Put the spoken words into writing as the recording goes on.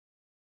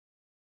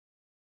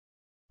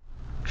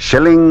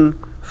Shilling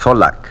for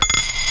luck.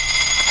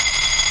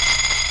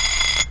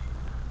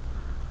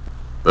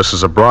 This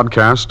is a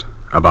broadcast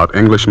about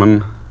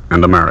Englishmen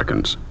and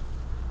Americans.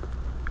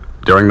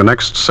 During the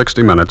next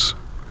 60 minutes,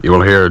 you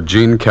will hear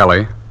Gene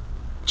Kelly,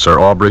 Sir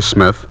Aubrey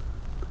Smith,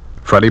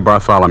 Freddie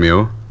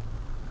Bartholomew,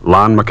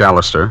 Lon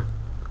McAllister,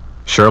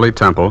 Shirley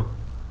Temple,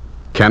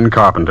 Ken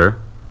Carpenter,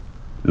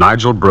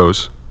 Nigel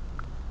Bruce,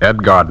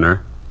 Ed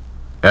Gardner,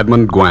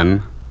 Edmund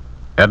Gwen,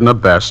 Edna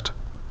Best,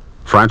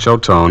 Francho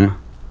Tone,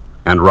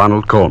 and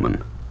Ronald Coleman.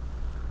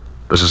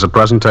 This is a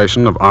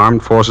presentation of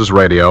Armed Forces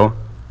Radio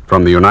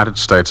from the United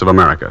States of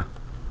America.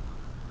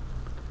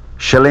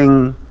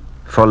 Shilling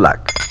for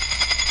luck.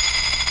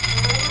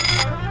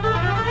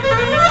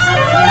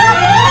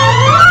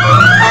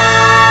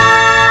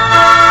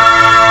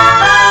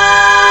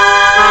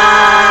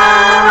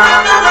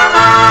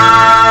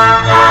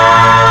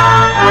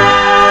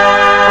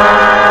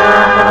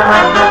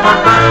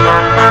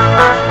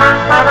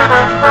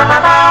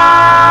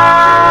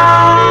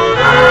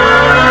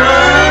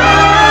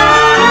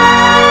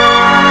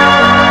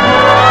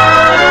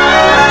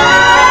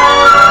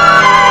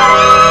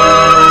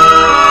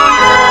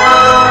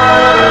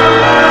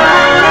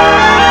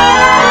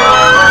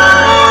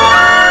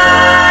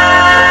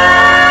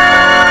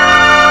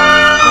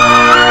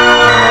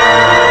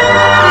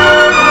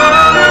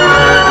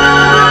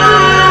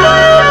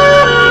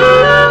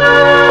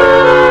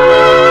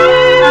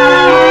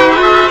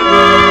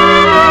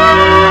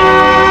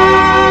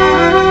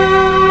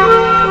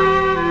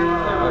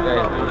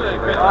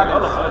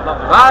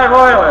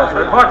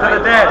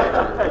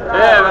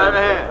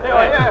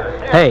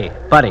 Hey,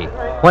 buddy,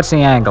 what's the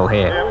angle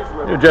here?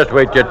 You just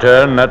wait your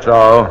turn, that's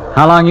all.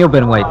 How long you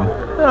been waiting?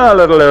 A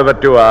little over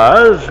 2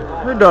 hours.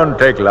 It don't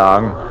take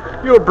long.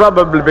 You'll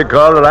probably be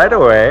called right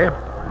away.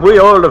 We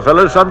older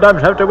fellas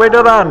sometimes have to wait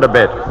around a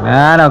bit.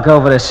 I don't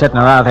go for this sitting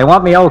around. If they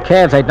want me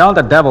okay. If they don't,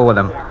 the devil with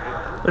them.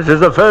 This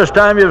is the first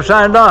time you've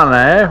signed on,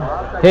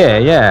 eh? Here,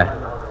 yeah.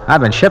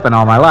 I've been shipping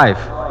all my life.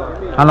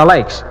 On the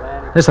lakes.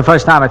 This is the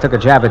first time I took a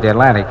jab at the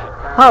Atlantic.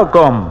 How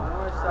come?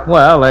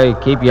 Well, they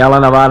keep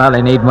yelling about how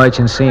they need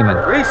merchant seamen.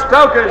 3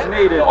 stokers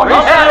needed.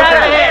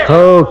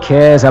 Who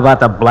cares about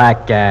the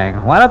black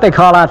gang? Why don't they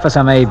call out for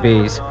some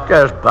ABs?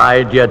 Just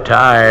bide your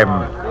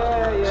time.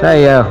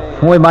 Say,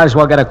 we might as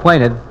well get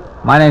acquainted.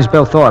 My name's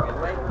Bill Thorpe.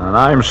 And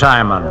I'm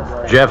Simon.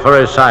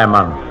 Jeffrey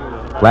Simon.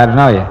 Glad to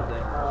know you.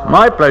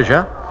 My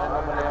pleasure.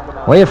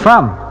 Where you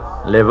from?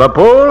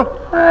 Liverpool?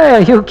 Hey,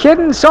 are you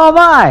kidding? So am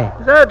I.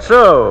 Is that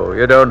so?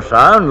 You don't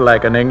sound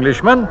like an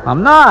Englishman.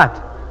 I'm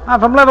not.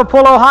 I'm from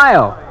Liverpool,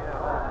 Ohio.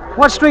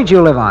 What street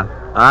you live on?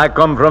 I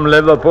come from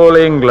Liverpool,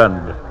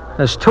 England.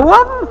 There's 2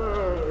 of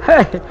them?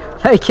 Hey,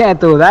 they can't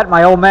do that.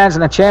 My old man's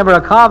in the Chamber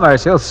of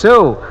Commerce. He'll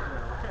sue.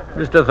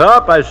 Mr.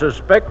 Thorpe, I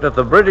suspect that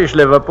the British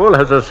Liverpool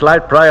has a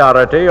slight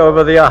priority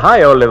over the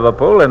Ohio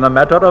Liverpool in the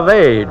matter of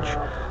age.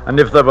 And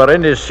if there were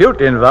any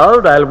suit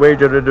involved, I'll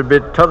wager it a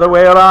bit t'other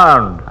way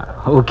around.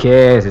 Who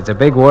cares? It's a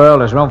big world.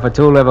 There's room for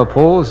 2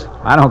 Liverpools.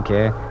 I don't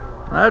care.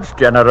 That's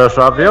generous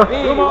of you.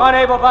 One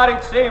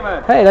able-bodied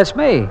seaman. Hey, that's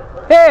me.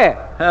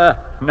 Here.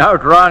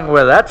 Not wrong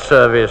with that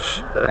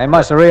service. They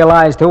must have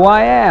realized who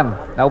I am.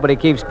 Nobody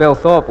keeps Bill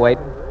Thorpe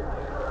waiting.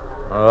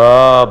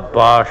 Oh,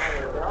 bosh.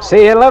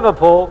 See you in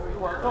Liverpool.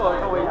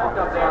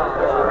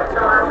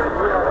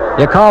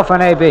 You call for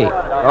an AB.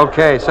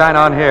 Okay, sign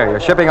on here. You're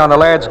shipping on the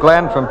Laird's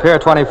Glen from Pier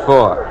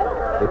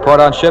 24. Report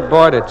on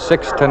shipboard at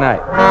 6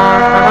 tonight.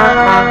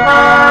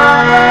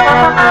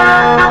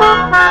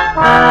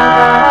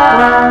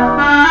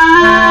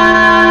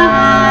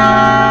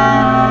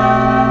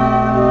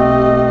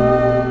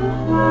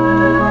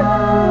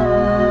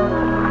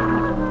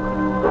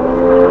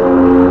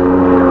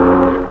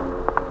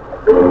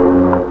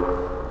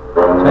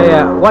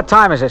 Say, what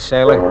time is it,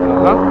 sailor?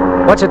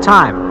 Huh? What's the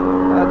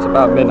time? That's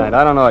about midnight.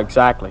 I don't know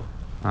exactly.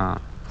 Oh,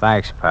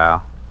 thanks,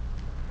 pal.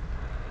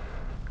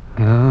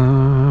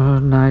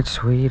 Good night,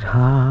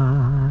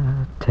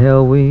 sweetheart,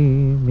 till we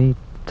meet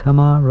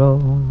tomorrow.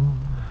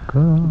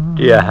 Good.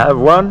 Do you have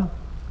one?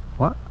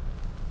 What?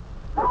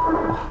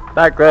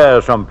 Back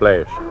there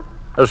someplace.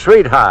 A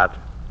sweetheart.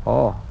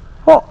 Oh,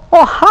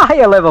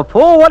 hiya,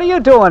 Liverpool. What are you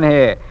doing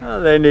here?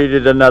 They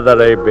needed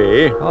another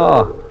AB.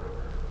 Oh,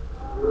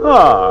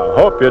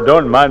 Hope you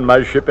don't mind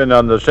my shipping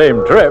on the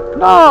same trip.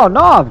 no,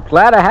 I'm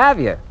glad to have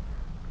you.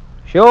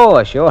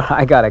 Sure,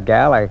 I got a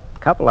gal, a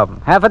couple of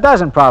them. Half a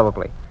dozen,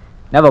 probably.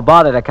 Never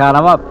bothered to count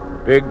them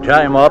up.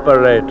 Big-time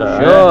operator.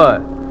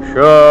 Sure.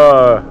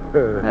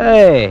 Sure.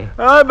 Hey.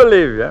 I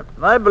believe you.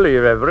 I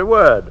believe every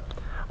word.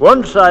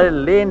 Once I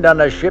leaned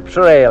on a ship's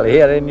rail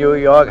here in New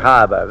York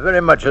Harbor,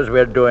 very much as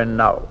we're doing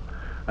now,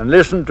 and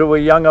listened to a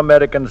young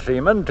American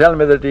seaman tell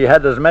me that he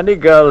had as many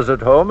girls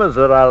at home as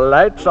there are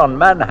lights on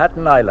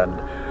Manhattan Island,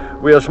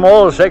 with a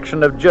small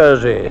section of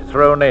Jersey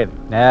thrown in.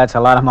 That's a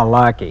lot of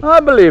malarkey. I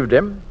believed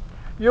him.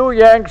 You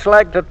Yanks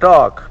like to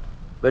talk,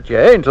 but you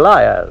ain't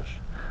liars.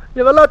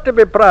 You've a lot to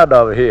be proud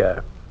of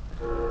here.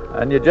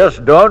 And you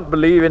just don't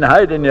believe in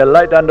hiding your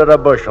light under a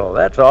bushel,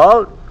 that's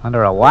all.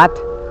 Under a what?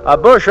 A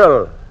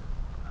bushel.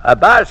 A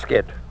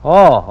basket.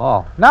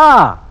 Oh.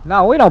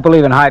 No, we don't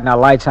believe in hiding our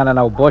lights under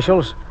no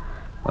bushels.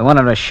 We want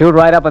them to shoot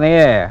right up in the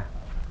air.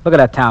 Look at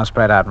that town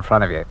spread out in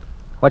front of you.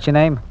 What's your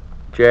name?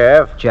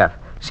 Jeff? Jeff.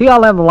 See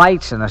all them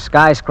lights and the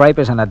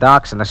skyscrapers and the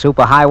docks and the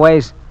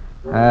superhighways?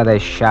 They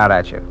shout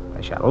at you.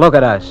 They shout, look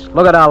at us.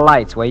 Look at our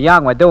lights. We're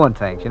young. We're doing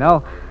things, you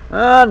know?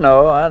 I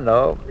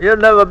know. You've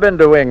never been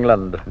to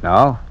England.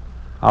 No.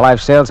 All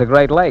I've sailed to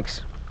Great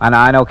Lakes. And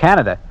I know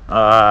Canada.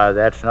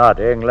 That's not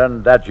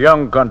England. That's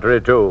young country,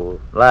 too,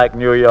 like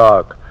New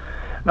York.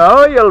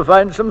 No, you'll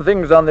find some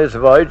things on this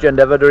voyage you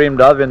never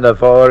dreamed of in the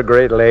 4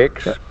 Great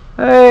Lakes.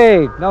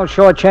 Hey, don't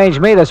shortchange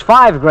me. There's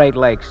 5 Great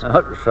Lakes.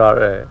 Oh,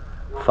 sorry.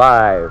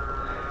 5.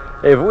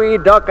 If we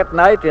dock at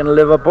night in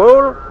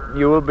Liverpool,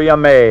 you will be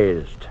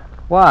amazed.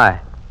 Why?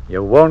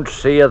 You won't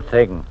see a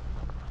thing.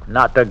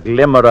 Not a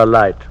glimmer of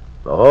light.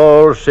 The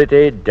whole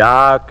city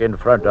dark in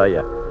front of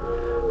you.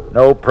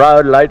 No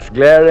proud lights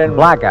glaring.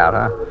 Blackout,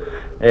 huh?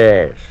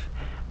 Yes.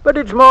 But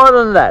it's more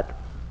than that.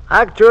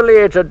 Actually,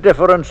 it's a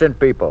difference in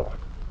people.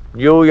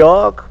 New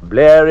York,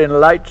 blaring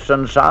lights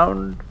and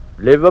sound.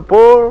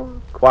 Liverpool,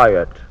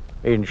 quiet,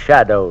 in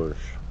shadows.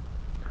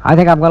 I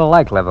think I'm going to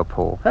like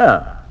Liverpool.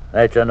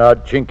 That's an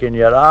odd chink in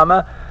your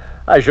armor.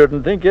 I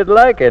shouldn't think you'd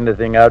like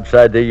anything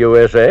outside the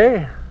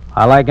USA.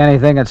 I like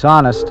anything that's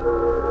honest.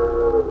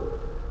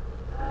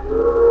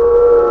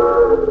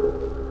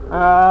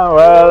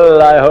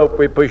 Well, I hope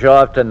we push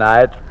off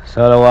tonight.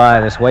 So do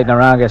I. This waiting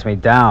around gets me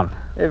down.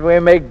 If we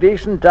make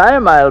decent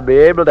time, I'll be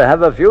able to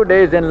have a few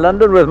days in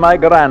London with my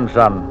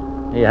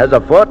grandson. He has a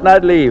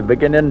fortnight leave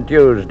beginning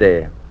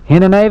Tuesday.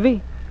 In the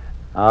Navy?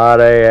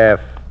 RAF.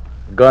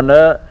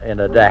 Gunner in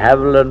a de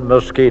Havilland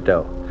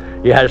Mosquito.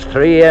 He has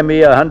 3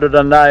 ME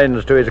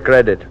 109s to his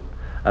credit,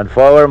 and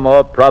 4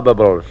 more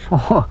probables.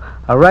 Oh,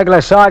 a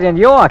regular Sergeant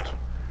York.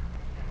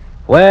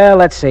 Well,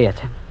 let's see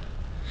it.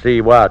 See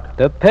what?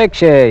 The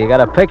picture. You got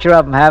a picture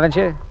of him, haven't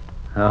you?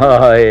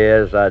 Oh,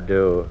 yes, I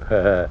do.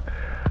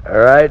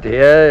 Right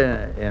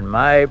here in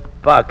my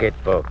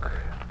pocketbook.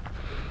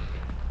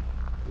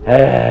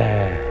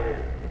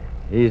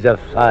 He's a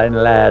fine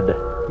lad.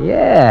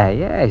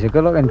 Yeah, he's a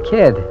good-looking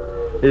kid.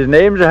 His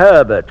name's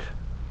Herbert.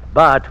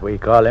 Bart, we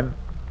call him.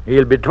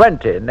 He'll be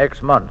 20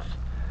 next month.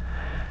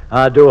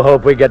 I do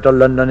hope we get to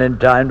London in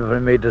time for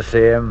me to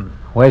see him.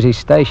 Where's he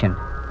stationed?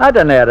 At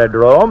an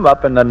aerodrome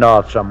up in the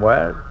north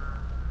somewhere.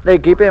 They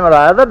keep him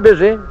rather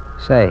busy.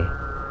 Say,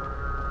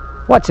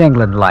 what's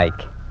England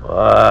like?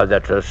 Oh,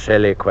 that's a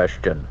silly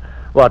question.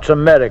 What's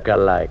America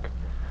like?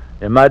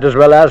 You might as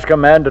well ask a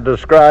man to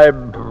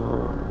describe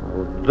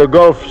the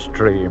Gulf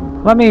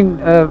Stream. I mean,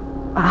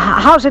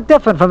 how's it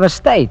different from the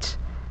States?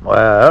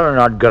 Well,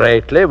 not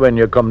greatly when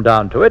you come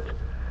down to it.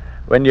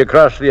 When you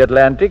cross the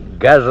Atlantic,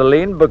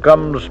 gasoline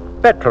becomes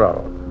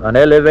petrol, and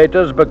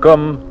elevators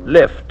become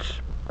lifts.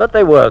 But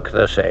they work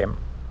the same.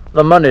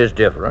 The money's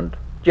different.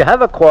 Do you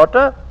have a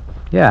quarter?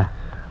 Yeah.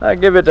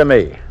 Give it to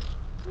me.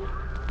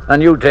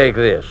 And you take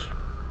this.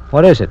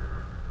 What is it?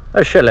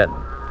 A shilling.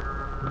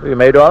 We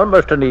made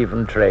almost an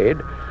even trade.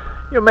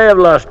 You may have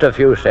lost a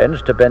few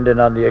cents, depending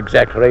on the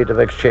exact rate of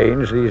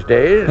exchange these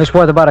days. It's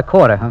worth about a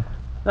quarter, huh?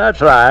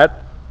 That's right.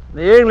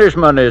 The English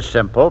money is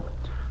simple.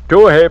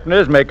 2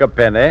 halfpennies make a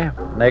penny.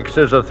 Next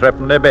is a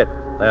threepenny bit.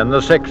 Then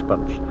the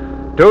sixpence.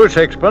 2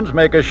 sixpence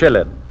make a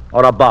shilling,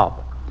 or a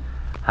bob.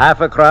 Half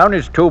a crown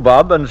is 2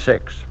 bob and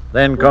 6.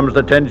 Then comes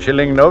the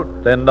 10-shilling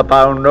note, then the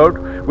pound note,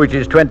 which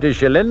is 20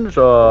 shillings,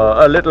 or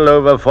a little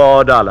over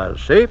 $4.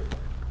 See?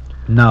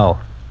 No.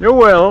 You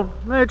will.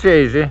 It's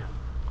easy.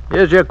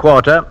 Here's your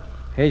quarter.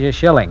 Here's your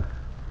shilling.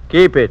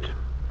 Keep it.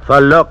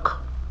 For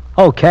luck.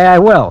 Okay, I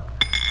will.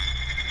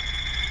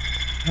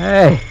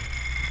 Hey,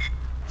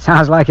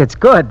 sounds like it's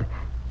good.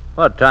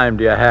 What time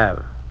do you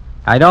have?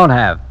 I don't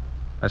have.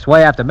 It's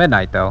way after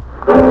midnight, though.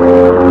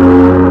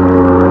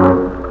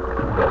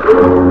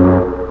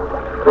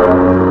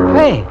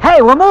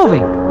 Hey, we're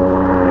moving.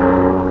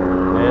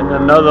 In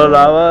another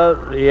hour,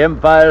 the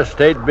Empire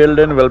State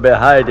Building will be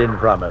hiding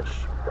from us,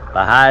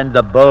 behind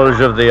the bulge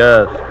of the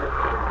earth.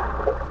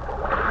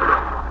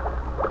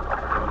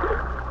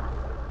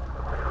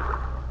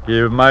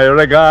 Give my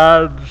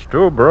regards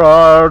to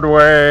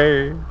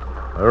Broadway.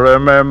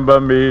 Remember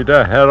me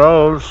to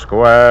Herald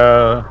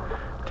Square.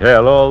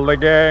 Tell all the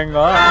gang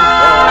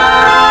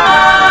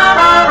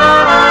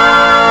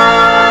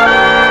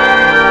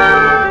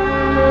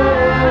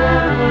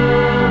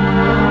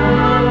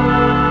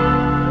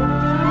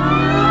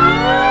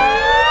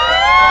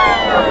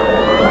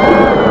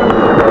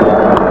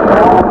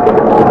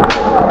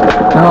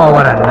Oh,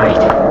 what a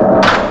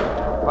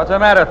night. What's the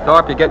matter,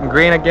 Thorpe? You getting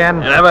green again?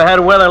 You never had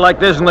weather like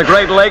this in the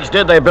Great Lakes,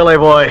 did they, Billy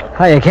boy?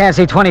 Hey, you can't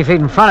see 20 feet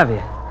in front of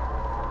you.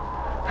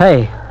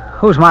 Hey,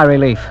 who's my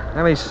relief?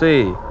 Let me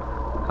see.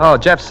 Oh,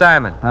 Jeff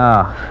Simon.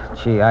 Oh,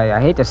 gee,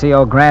 I hate to see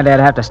old Granddad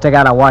have to stick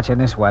out a watch in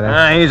this weather.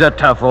 He's a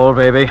tough old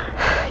baby.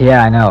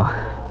 Yeah, I know.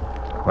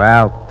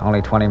 Well,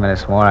 only 20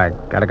 minutes more. I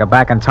gotta go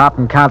back and top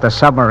and count the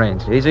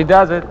submarines. Easy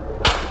does it.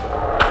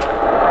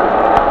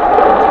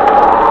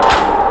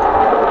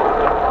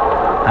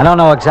 I don't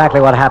know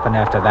exactly what happened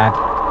after that.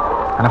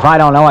 And if I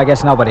don't know, I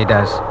guess nobody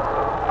does.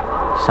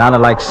 Sounded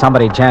like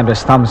somebody jammed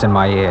his thumbs in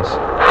my ears.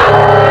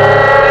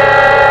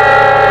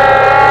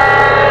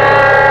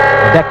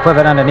 The deck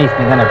quivered underneath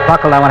me, then it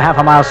buckled. I went half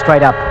a mile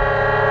straight up.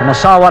 And the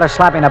saltwater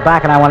slapped me in the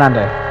back, and I went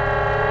under.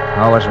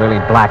 Oh, it was really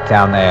black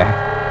down there.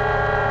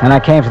 Then I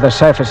came to the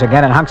surface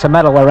again, and hunks of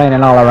metal were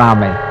raining all around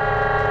me.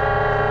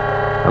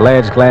 The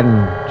Laird's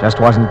Glen just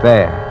wasn't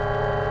there.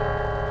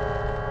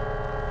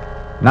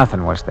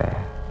 Nothing was there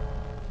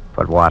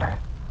but water.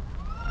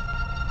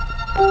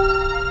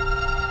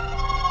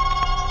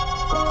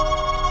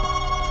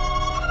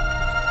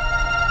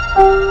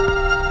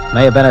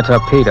 May have been a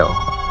torpedo.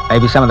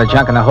 Maybe some of the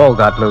junk in the hull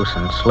got loose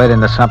and slid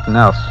into something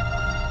else.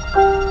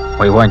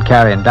 We weren't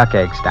carrying duck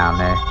eggs down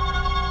there.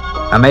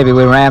 Or maybe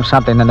we rammed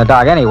something in the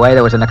dock. Anyway,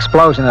 there was an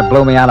explosion that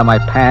blew me out of my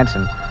pants,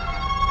 and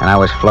I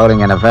was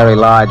floating in a very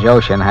large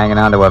ocean, hanging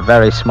onto a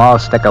very small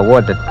stick of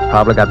wood that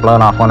probably got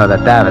blown off one of the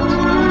davits.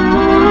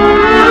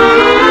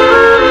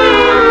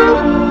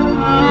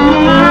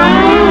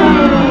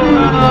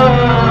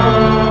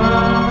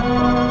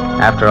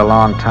 After a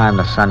long time,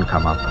 the sun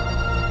come up.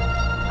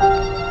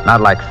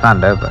 Not like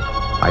thunder, but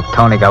like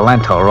Tony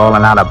Galento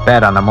rolling out of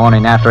bed on the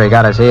morning after he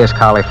got his ears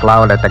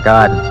cauliflowered at the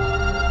garden.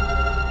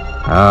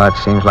 Oh, it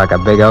seems like a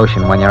big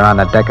ocean when you're on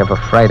the deck of a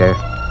freighter.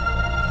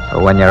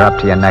 But when you're up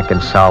to your neck in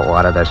salt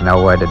water, there's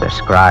no word to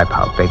describe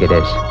how big it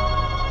is.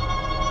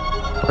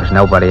 There was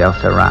nobody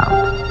else around.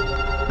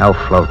 No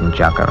floating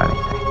junk or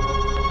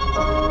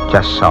anything.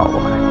 Just salt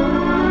water.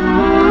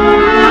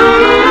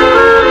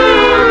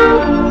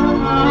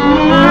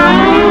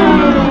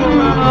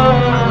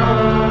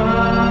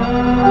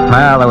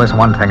 Well, there was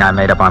one thing I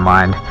made up my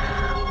mind.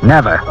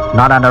 Never,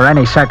 not under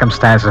any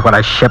circumstances, would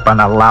I ship on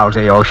the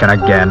lousy ocean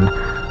again.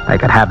 They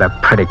could have their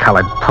pretty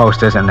colored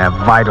posters and their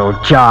vital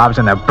jobs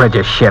and their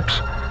British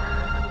ships.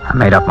 I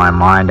made up my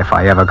mind if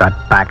I ever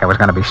got back, I was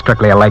going to be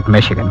strictly a Lake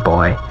Michigan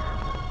boy.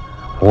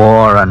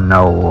 War or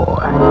no war.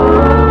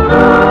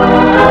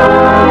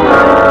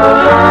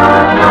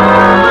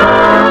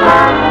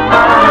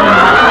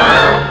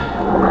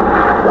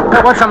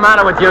 What's the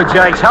matter with you,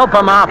 Jakes? Help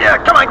him up. Yeah,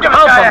 come on, give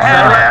this guy a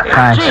hand.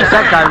 Thanks. Jeez,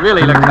 that guy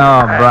really looked...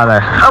 No, brother.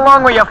 How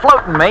long were you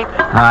floating, mate?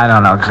 I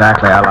don't know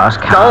exactly. I lost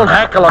count. Don't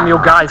heckle him, you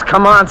guys.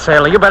 Come on,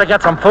 sailor. You better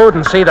get some food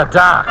and see the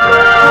dock.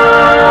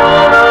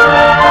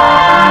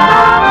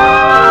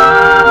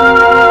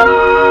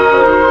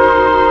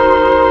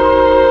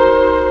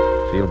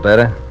 Feel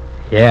better?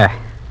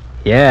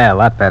 Yeah, a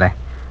lot better.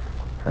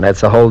 And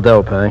that's the whole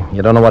dope, eh?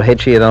 You don't know what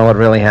hit you, you don't know what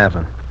really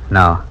happened.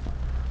 No.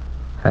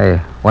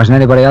 Hey, wasn't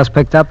anybody else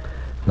picked up?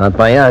 Not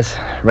by us.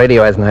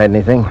 Radio hasn't heard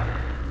anything.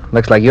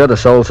 Looks like you're the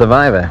sole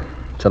survivor.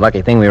 It's a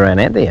lucky thing we ran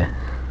into you.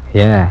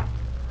 Yeah.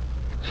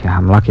 Gee,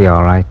 I'm lucky,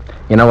 all right.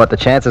 You know what the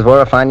chances were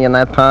of finding you in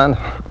that pond?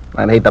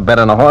 I'd hate to bet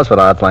on a horse with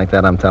odds like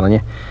that, I'm telling you.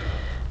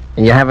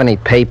 And you have any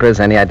papers,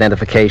 any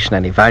identification,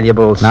 any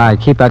valuables? No, I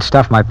keep that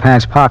stuff in my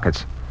pants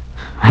pockets.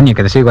 And you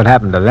can see what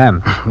happened to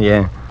them.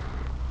 Yeah.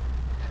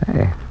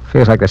 Hey,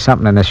 feels like there's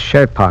something in this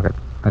shirt pocket.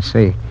 Let's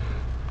see.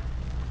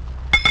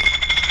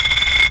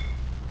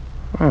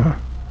 Oh.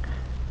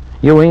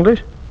 You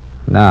English?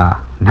 No,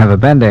 never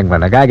been to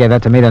England. A guy gave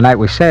that to me the night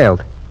we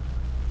sailed.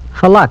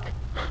 For luck.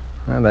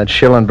 Well, that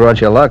shilling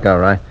brought you luck, all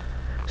right.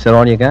 Is that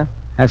all you got?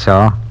 That's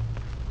all.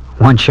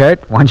 One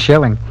shirt, 1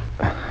 shilling.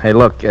 Hey,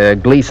 look,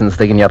 Gleason's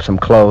digging you up some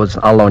clothes.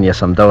 I'll loan you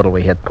some dough till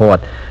we hit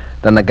port.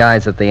 Then the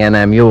guys at the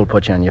NMU will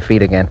put you on your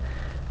feet again.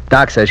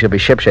 Doc says you'll be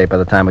shipshape by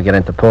the time we get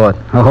into port.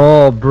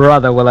 Oh,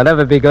 brother, will it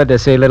ever be good to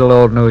see little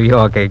old New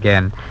York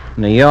again?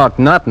 New York,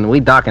 nothing. We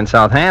dock in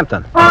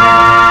Southampton.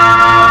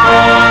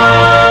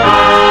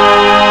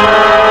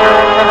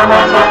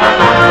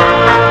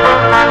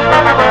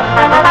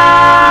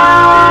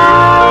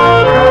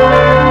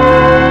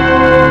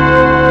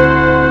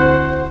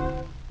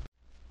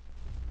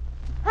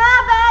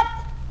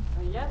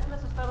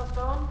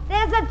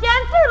 There's a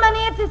gentleman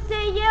here to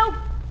see you.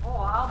 Oh,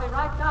 I'll be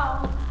right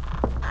down.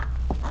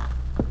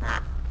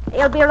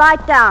 He'll be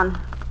right down.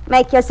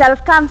 Make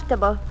yourself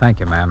comfortable. Thank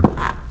you, ma'am.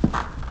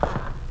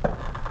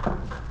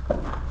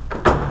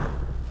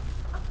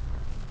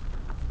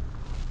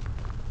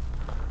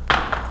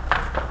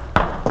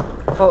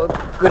 Oh,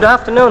 good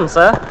afternoon,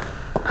 sir.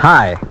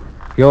 Hi.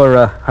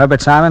 You're,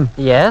 Herbert Simon?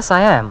 Yes,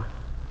 I am.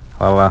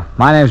 Well,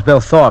 my name's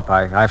Bill Thorpe.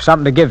 I have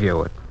something to give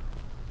you. It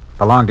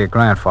belonged to your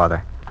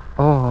grandfather.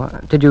 Oh,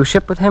 did you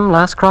ship with him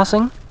last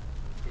crossing?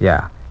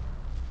 Yeah.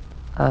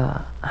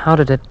 How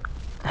did it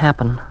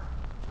happen?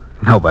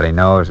 Nobody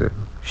knows. The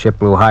ship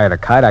blew high at a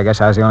kite. I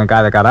guess I was the only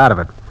guy that got out of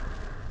it.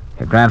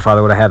 Your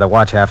grandfather would have had the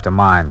watch after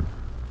mine.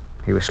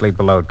 He was asleep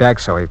below deck,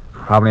 so he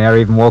probably never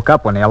even woke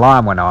up when the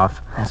alarm went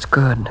off. That's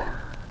good.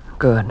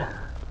 Good.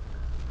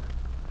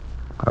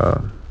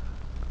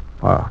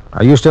 Well,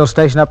 are you still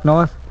stationed up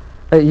north?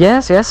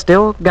 Yes,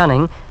 still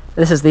gunning.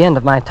 This is the end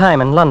of my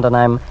time in London.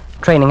 I'm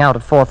training out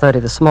at 4:30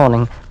 this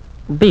morning.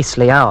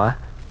 Beastly hour.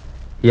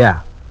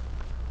 Yeah.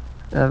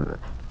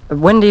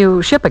 When do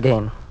you ship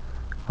again?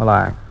 Well,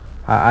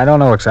 I don't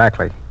know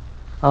exactly.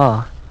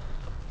 Oh.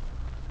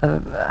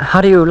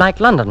 How do you like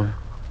London?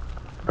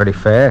 Pretty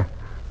fair.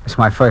 It's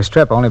my first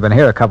trip. Only been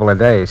here a couple of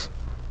days.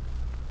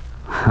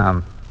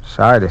 I'm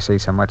sorry to see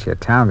so much of your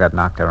town got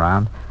knocked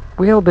around.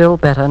 We'll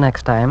build better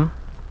next time.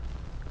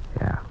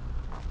 Yeah.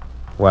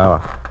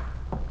 Well,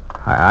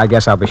 I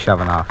guess I'll be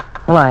shoving off.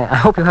 Well, I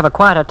hope you have a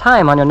quieter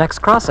time on your next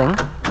crossing.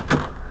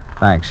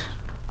 Thanks.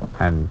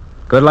 And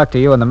good luck to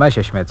you and the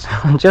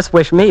Messerschmitts. Just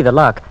wish me the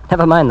luck.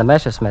 Never mind the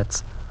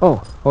Messerschmitts.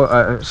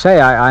 Say,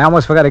 I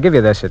almost forgot to give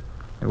you this. It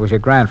was your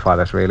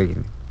grandfather's, really.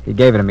 He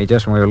gave it to me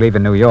just when we were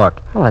leaving New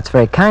York. Well, that's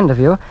very kind of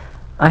you.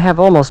 I have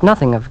almost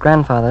nothing of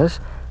grandfather's.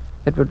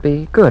 It would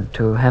be good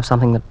to have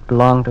something that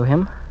belonged to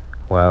him.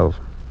 Well,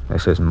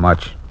 this isn't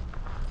much.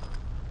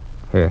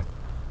 Here.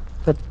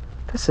 But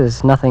this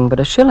is nothing but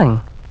a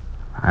shilling.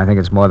 I think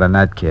it's more than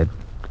that, kid.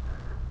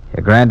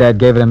 Your granddad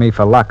gave it to me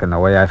for luck, and the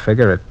way I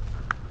figure it,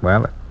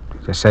 well, it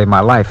just saved my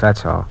life,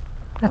 that's all.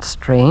 That's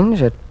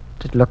strange. It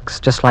looks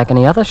just like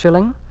any other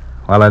shilling.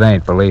 Well, it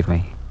ain't, believe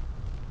me.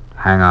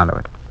 Hang on to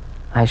it.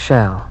 I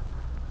shall.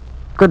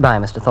 Goodbye,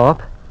 Mr.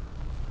 Thorpe.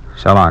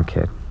 So long,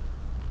 kid.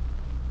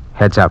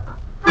 Heads up.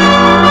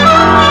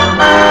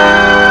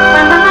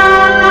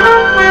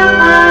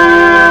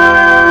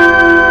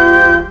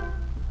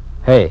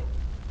 Hey.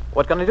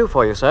 What can I do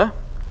for you, sir?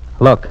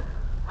 Look,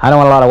 I don't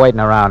want a lot of waiting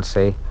around,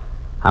 see?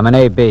 I'm an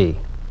AB.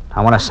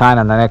 I want to sign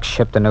on the next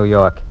ship to New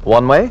York.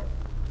 One way?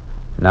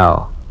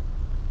 No.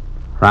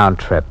 Round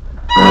trip.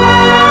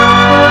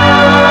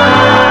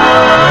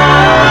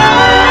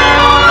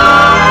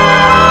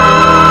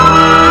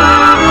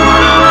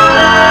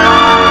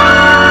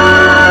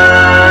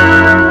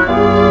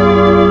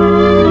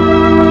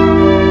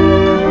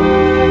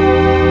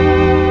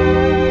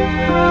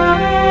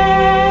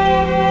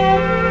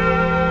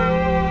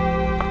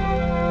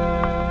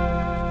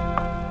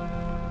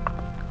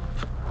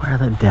 Where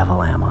the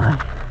devil am I?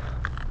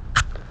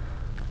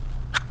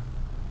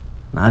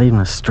 Not even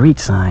a street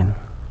sign.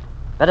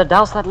 Better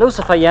douse that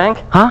lucifer, Yank.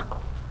 Huh?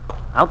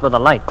 Out with the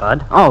light,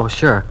 bud. Oh,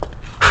 sure.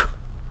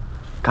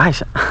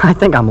 Gosh, I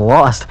think I'm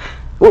lost.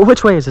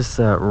 Which way is this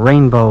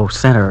rainbow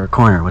center or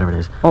corner, whatever it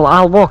is? Oh,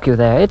 I'll walk you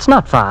there. It's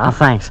not far. Oh,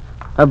 thanks.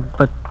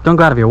 But don't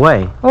go out of your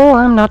way. Oh,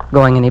 I'm not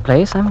going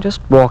anyplace. I'm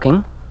just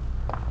walking.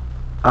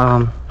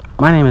 My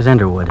name is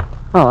Enderwood.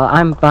 Oh,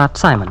 I'm Bart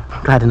Simon.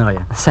 Glad to know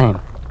you. Same.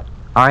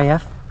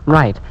 RAF?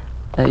 Right.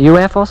 You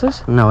Air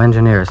Forces? No,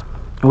 engineers.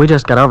 We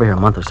just got over here a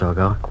month or so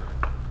ago.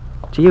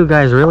 Gee, you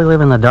guys really live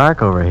in the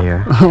dark over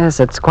here. Yes,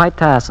 it's quite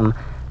tiresome.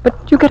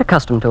 But you get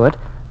accustomed to it.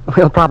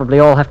 We'll probably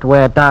all have to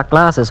wear dark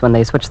glasses when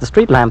they switch the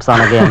street lamps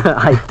on again.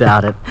 I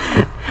doubt it.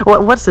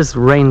 What's this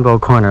rainbow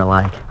corner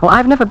like? Well,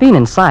 I've never been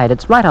inside.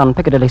 It's right on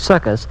Piccadilly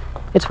Circus.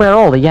 It's where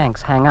all the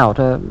Yanks hang out.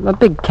 A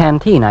big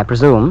canteen, I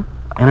presume.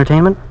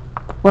 Entertainment?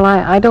 Well,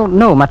 I don't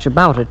know much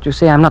about it. You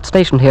see, I'm not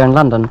stationed here in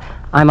London.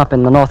 I'm up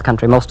in the North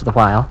Country most of the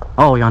while.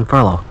 Oh, you're on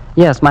furlough?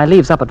 Yes, my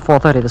leave's up at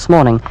 4:30 this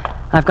morning.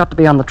 I've got to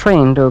be on the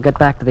train to get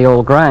back to the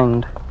old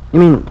grind. You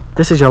mean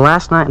this is your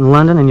last night in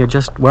London and you're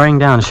just wearing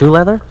down shoe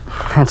leather?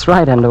 That's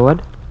right,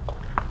 Enderwood.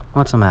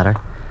 What's the matter?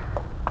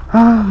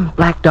 Oh,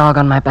 black dog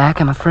on my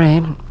back, I'm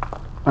afraid.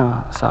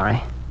 Oh,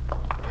 sorry.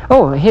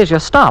 Oh, here's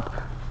your stop.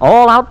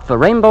 All out for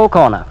Rainbow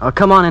Corner. Oh,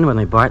 come on in with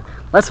me, Bart.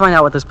 Let's find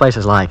out what this place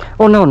is like.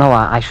 Oh, no,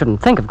 I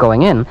shouldn't think of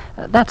going in.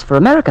 That's for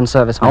American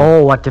servicemen.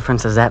 Oh, what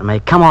difference does that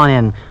make? Come on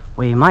in.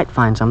 We might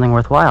find something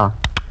worthwhile.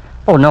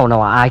 Oh, no,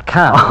 I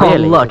can't,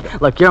 really.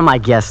 Look, you're my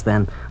guest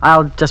then.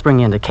 I'll just bring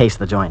you in to case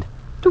the joint.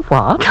 Do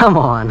what? Come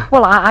on.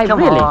 Well, I Come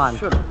really on.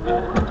 should.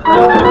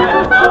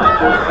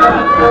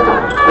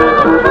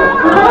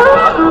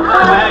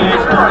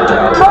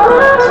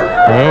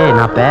 Hey,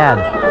 not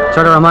bad.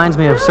 Sort of reminds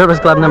me of Service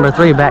Club number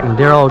 3 back in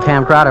dear old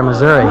Camp Crowder,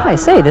 Missouri. I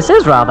say, this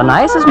is rather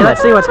nice, isn't Hey, it?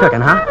 let's see what's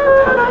cooking, huh?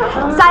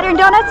 Cider and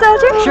donut,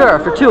 soldier? Sure,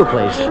 for 2,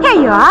 please.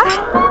 Here you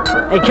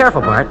are. Hey,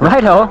 careful, Bart.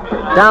 Righto.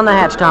 Down the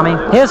hatch, Tommy.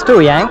 Here's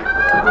 2, Yank.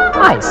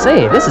 I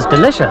say, this is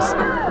delicious.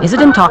 Is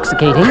it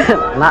intoxicating?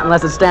 Not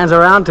unless it stands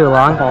around too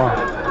long.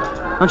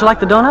 Don't you like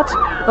the donuts?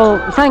 Well,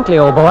 frankly,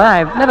 old boy,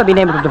 I've never been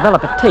able to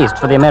develop a taste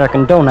for the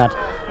American donut.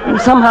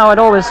 Somehow it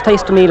always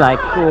tastes to me like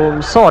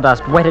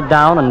sawdust wetted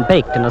down and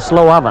baked in a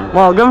slow oven.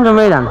 Well, give them to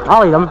me then.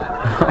 I'll eat them.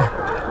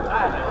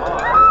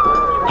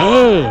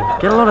 Hey,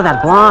 get a load of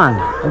that blonde.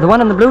 The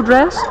one in the blue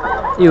dress?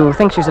 You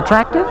think she's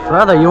attractive?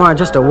 Brother, you aren't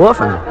just a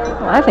woofing.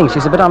 Well, I think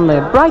she's a bit on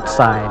the bright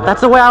side.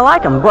 That's the way I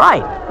like 'em,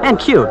 bright and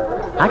cute.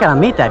 I gotta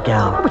meet that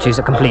gal. But she's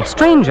a complete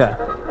stranger.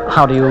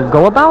 How do you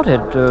go about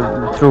it?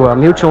 Through a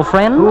mutual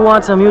friend? Who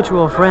wants a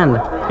mutual friend?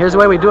 Here's the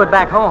way we do it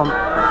back home.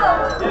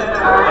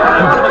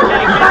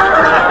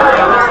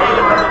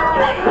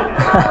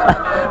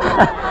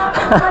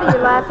 What are you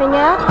laughing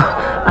at?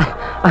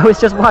 I was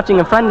just watching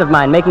a friend of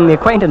mine making the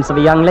acquaintance of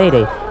a young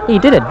lady. He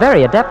did it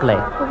very adeptly.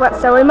 What's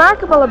so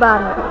remarkable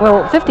about it?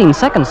 Well, 15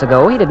 seconds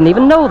ago, he didn't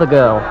even know the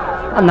girl.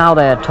 And now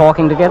they're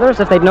talking together as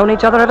if they'd known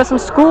each other ever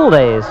since school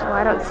days. Oh,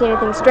 I don't see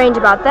anything strange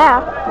about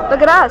that.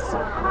 Look at us.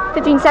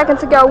 15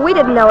 seconds ago, we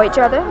didn't know each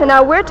other, and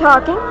now we're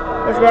talking.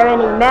 Is there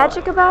any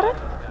magic about it?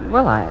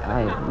 Well,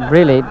 I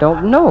really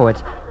don't know.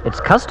 It's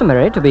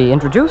customary to be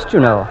introduced, you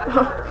know.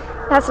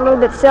 That's a little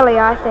bit silly,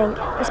 I think.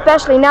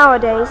 Especially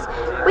nowadays.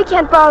 We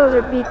can't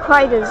bother to be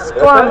quite as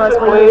formal as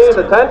we used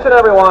to. Attention,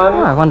 everyone.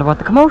 Oh, I wonder what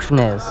the commotion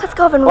is. Let's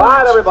go over and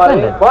Quiet, watch. everybody.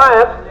 Splendid.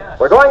 Quiet.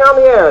 We're going on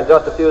the air in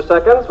just a few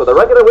seconds with a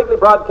regular weekly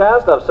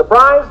broadcast of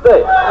Surprise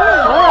Date. All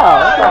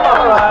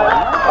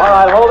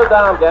right, hold it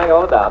down, gang,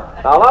 hold it down.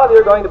 Now, a lot of you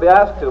are going to be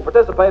asked to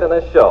participate in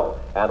this show,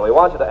 and we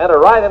want you to enter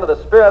right into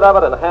the spirit of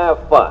it and have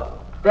fun.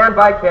 Stand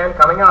by, Ken.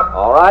 Coming up.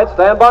 All right,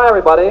 stand by,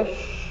 everybody.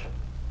 Shh.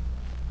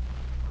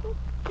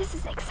 This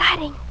is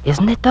exciting.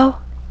 Isn't it, though?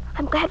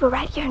 I'm glad we're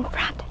right here in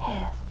front.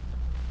 Yes.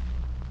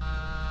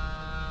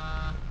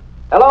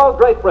 Hello,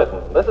 Great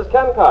Britain. This is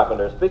Ken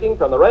Carpenter speaking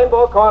from the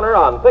Rainbow Corner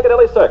on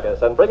Piccadilly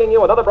Circus and bringing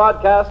you another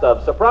broadcast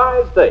of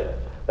Surprise Date.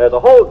 There's a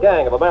whole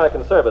gang of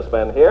American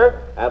servicemen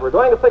here, and we're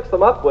going to fix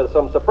them up with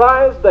some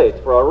surprise dates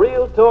for a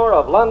real tour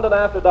of London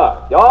after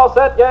dark. You all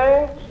set,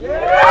 gang?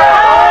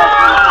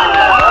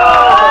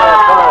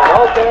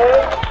 Okay.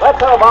 Let's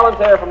have a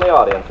volunteer from the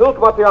audience. Who'll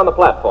come up here on the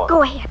platform?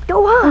 Go ahead.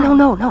 Go on.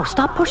 No.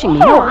 Stop pushing me.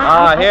 No.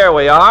 Here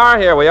we are.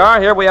 Here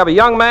we have a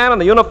young man in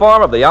the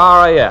uniform of the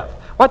RAF.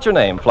 What's your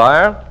name,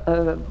 Flyer?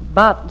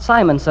 Bart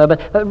Simon, sir, but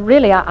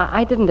really,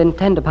 I didn't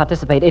intend to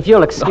participate. If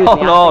you'll excuse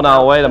me. No,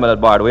 now, wait a minute,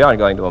 Bart. We aren't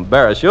going to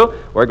embarrass you.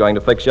 We're going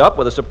to fix you up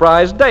with a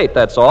surprise date,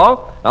 that's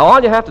all. Now,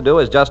 all you have to do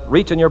is just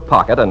reach in your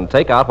pocket and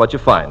take out what you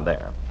find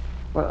there.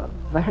 Well,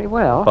 very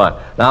well. Fine.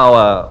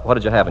 Now, what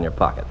did you have in your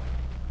pocket?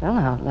 Well,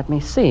 now, let me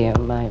see.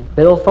 My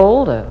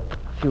billfold, a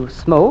few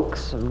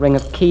smokes, a ring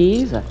of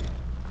keys, a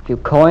few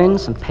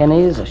coins, some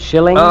pennies, a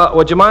shilling.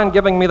 Would you mind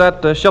giving me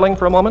that shilling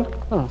for a moment?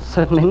 Oh,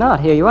 certainly not.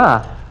 Here you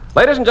are.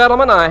 Ladies and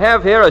gentlemen, I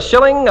have here a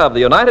shilling of the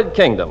United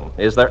Kingdom.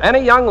 Is there any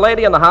young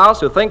lady in the house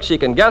who thinks she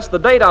can guess the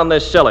date on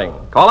this shilling?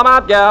 Call them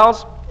out,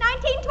 gals.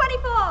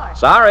 1924.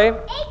 Sorry.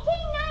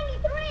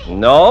 1893.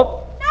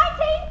 Nope.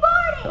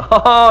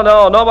 1940. Oh,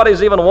 no,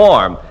 nobody's even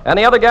warm.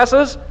 Any other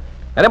guesses?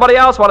 Anybody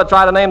else want to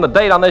try to name the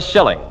date on this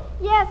shilling?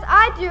 Yes,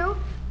 I do.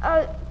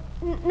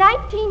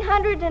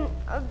 1900 and...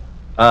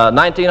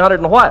 1900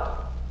 and what?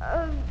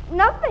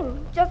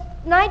 Nothing. Just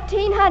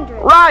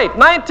 1900. Right,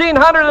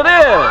 1900 it is.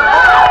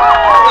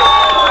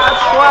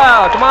 That's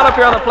swell. Come on up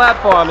here on the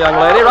platform, young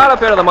lady. Right up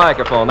here to the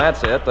microphone.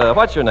 That's it.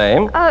 What's your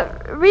name?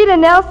 Rita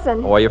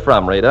Nelson. Where are you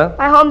from, Rita?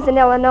 My home's in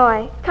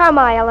Illinois.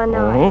 Carmi,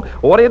 Illinois. Mm-hmm.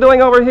 What are you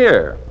doing over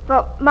here?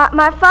 Well,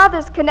 my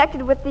father's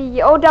connected with the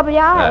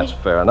OWI. That's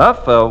fair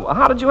enough.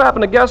 How did you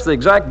happen to guess the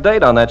exact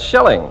date on that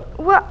shilling?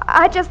 Well,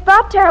 I just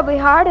thought terribly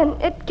hard,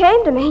 and it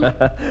came to me.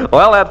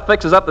 Well, that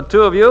fixes up the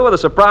two of you with a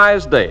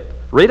surprise date.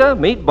 Rita,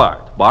 meet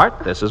Bart.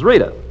 Bart, this is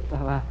Rita.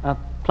 A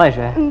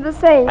pleasure. The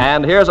same.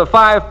 And here's a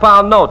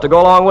 £5 note to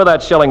go along with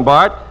that shilling,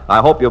 Bart. I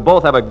hope you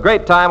both have a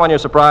great time on your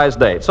surprise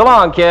date. So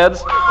long,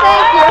 kids.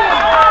 Thank you.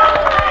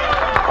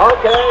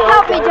 Okay.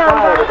 Help me down,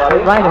 Bart.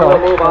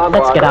 Right-o.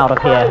 Let's get out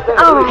of here.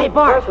 Oh, Hey,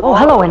 Bart. Oh,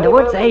 hello,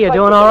 Underwood. Hey, you're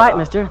doing all right,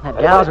 mister. That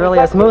gal's really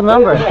a smooth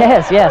number.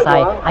 Yes.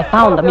 I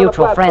found a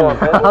mutual friend.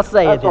 I'll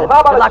say you did. Good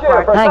How about luck, a cheer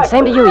Bart. for Thanks.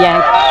 Same to you,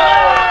 Yank.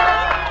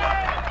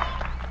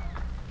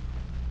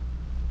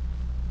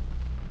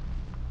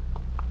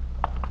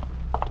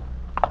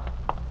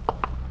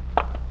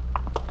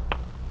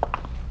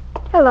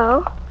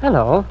 hello.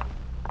 Hello.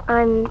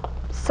 I'm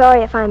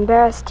sorry if I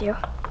embarrassed you.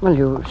 Well,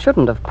 you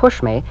shouldn't have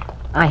pushed me.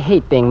 I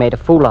hate being made a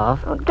fool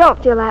of. Oh,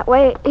 don't feel that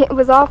way. It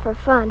was all for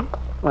fun.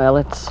 Well,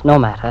 it's no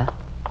matter.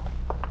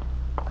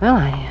 Well,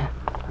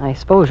 I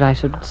suppose I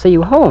should see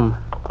you home.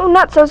 Oh,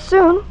 not so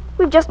soon.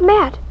 We've just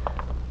met.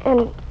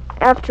 And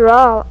after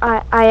all,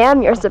 I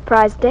am your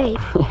surprise date.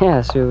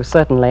 Yes, you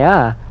certainly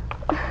are.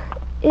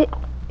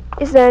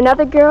 Is there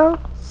another girl?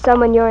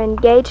 Someone you're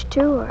engaged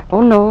to? Or?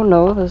 Oh,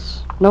 no,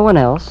 there's no one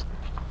else.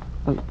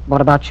 What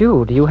about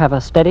you? Do you have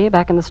a steady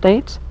back in the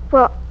States?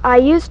 Well, I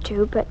used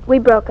to, but we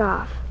broke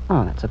off.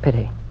 Oh, that's a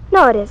pity.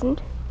 No, it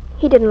isn't.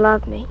 He didn't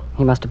love me.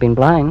 He must have been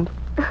blind.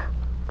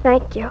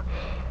 Thank you.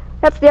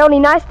 That's the only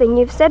nice thing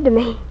you've said to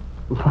me.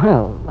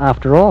 Well,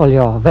 after all,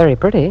 you're very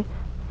pretty.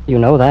 You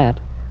know that.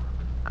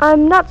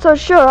 I'm not so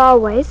sure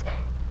always.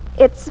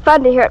 It's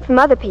fun to hear it from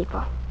other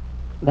people.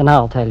 Then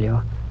I'll tell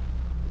you.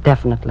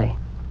 Definitely.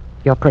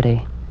 You're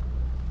pretty.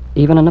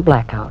 Even in a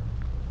blackout,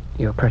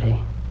 you're pretty.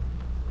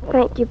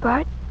 Thank you,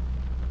 Bart.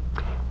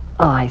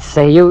 Oh, I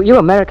say, you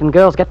American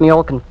girls get me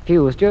all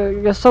confused.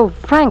 You're so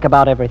frank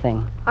about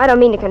everything. I don't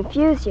mean to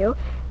confuse you,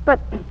 but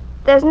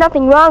there's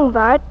nothing wrong,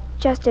 Bart,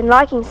 just in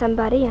liking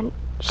somebody and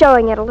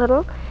showing it a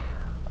little.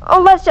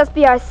 Oh, let's just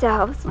be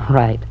ourselves.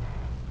 Right.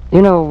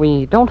 You know,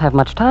 we don't have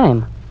much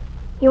time.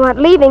 You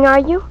aren't leaving, are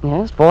you?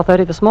 Yes,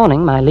 4:30 this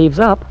morning. My leave's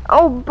up.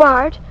 Oh,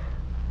 Bart,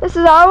 this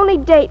is our only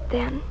date,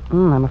 then.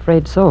 I'm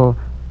afraid so.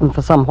 And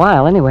for some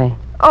while, anyway.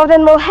 Oh,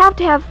 then we'll have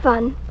to have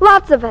fun.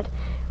 Lots of it.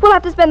 We'll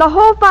have to spend the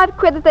whole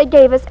 $5 that they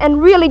gave us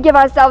and really give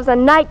ourselves a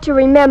night to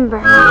remember.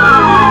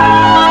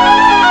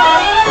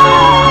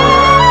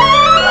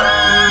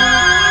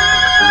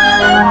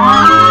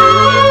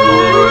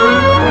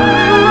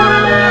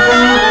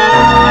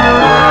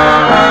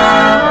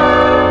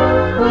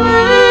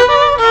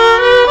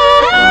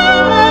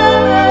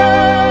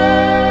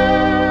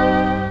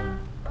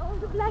 All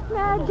the black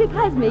magic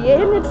has me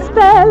in its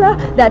spell.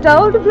 That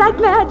old black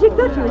magic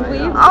that you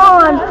weave. Oh,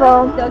 I'm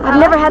full. I've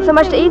never had so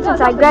much to eat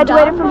since I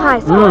graduated from high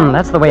school.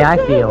 That's the way I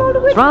feel.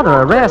 It's rather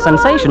a rare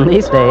sensation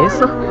these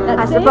days.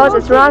 I suppose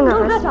it's wrong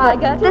of us,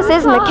 but this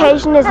is an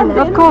occasion, isn't it?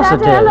 Of course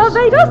it is. The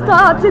elevator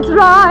starts its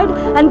ride,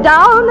 and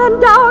down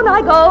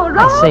I go.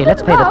 I say,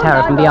 let's pay the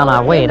tariff and be on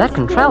our way. That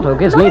contralto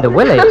gives me the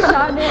willies.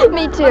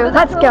 Me too.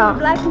 Let's go.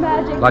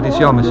 What is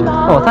your monsieur?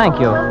 Oh, thank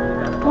you.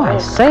 Boy, I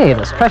say,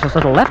 there's precious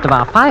little left of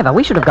our $5.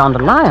 We should have gone to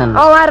Lyons.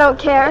 Oh, I don't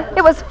care.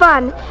 It was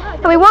fun.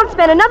 And we won't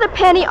spend another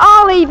penny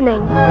all evening.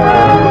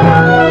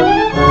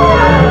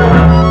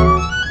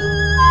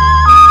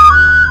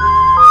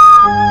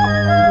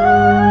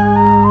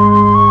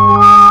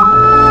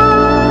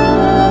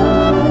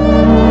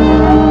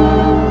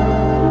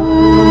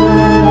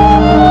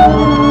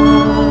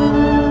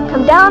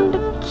 Come down to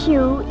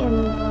Q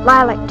in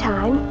lilac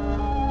time.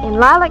 In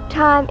lilac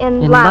time,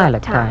 in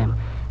lilac time.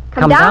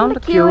 Come down to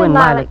Q in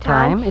lilac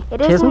time.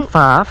 It isn't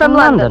far from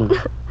London.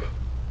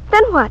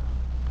 Then what?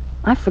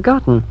 I've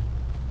forgotten.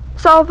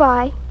 So have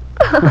I.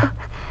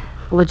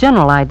 Well, the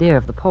general idea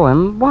of the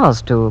poem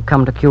was to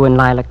come to Q in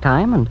lilac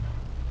time, and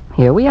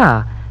here we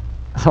are.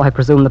 So I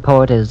presume the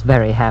poet is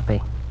very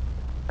happy.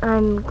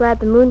 I'm glad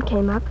the moon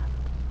came up.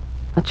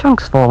 A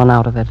chunk's fallen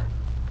out of it.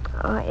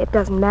 It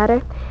doesn't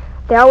matter.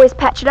 They always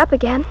patch it up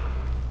again.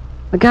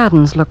 The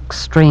gardens look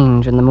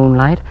strange in the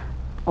moonlight.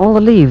 All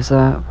the leaves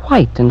are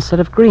white instead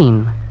of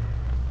green.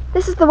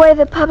 This is the way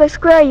the public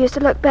square used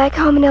to look back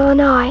home in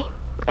Illinois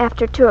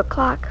after 2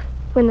 o'clock,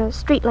 when the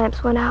street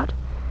lamps went out.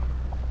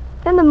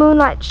 Then the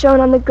moonlight shone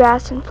on the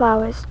grass and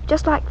flowers,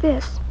 just like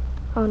this,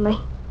 only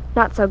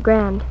not so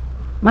grand.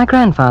 My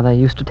grandfather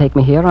used to take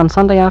me here on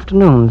Sunday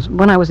afternoons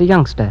when I was a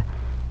youngster.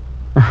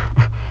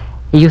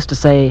 He used to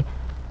say,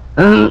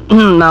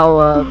 now,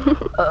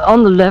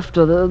 on the left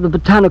are the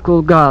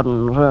botanical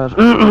gardens,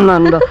 and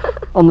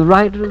on the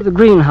right are the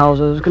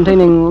greenhouses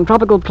containing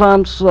tropical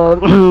plants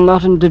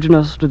not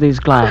indigenous to these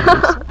climes.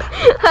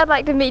 I'd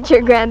like to meet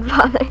your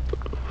grandfather.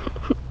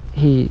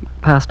 He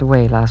passed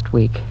away last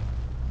week.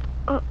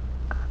 Oh,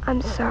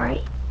 I'm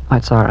sorry. Oh,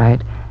 it's all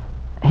right.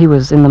 He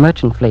was in the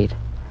merchant fleet.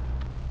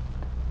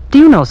 Do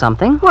you know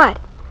something? What?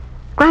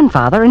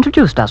 Grandfather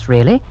introduced us,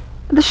 really.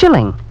 The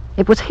Shilling.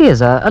 It was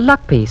his, a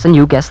luck piece, and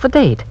you guessed the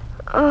date.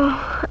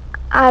 Oh,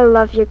 I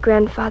love your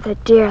grandfather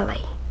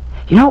dearly.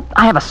 You know,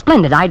 I have a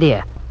splendid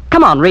idea.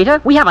 Come on,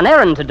 Rita. We have an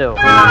errand to do.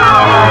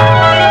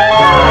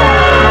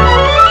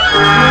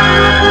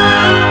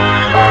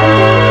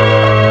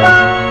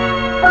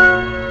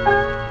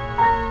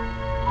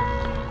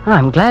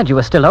 I'm glad you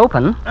were still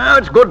open. Oh,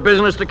 it's good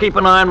business to keep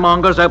an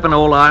ironmonger's open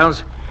all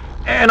aisles.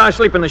 And I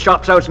sleep in the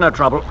shop, so it's no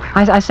trouble.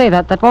 I say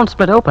that won't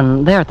split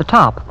open there at the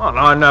top. Well,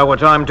 I know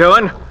what I'm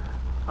doing.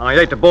 I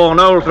hate to bore an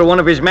hole through one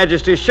of His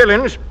Majesty's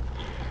shillings.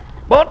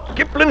 But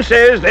Kipling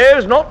says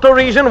there's not a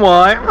reason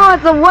why. Oh,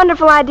 it's a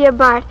wonderful idea,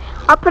 Bart.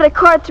 I'll put a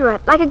cord through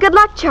it, like a good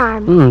luck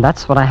charm.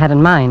 That's what I had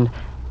in mind.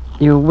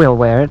 You will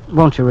wear it,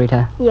 won't you,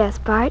 Rita? Yes,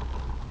 Bart.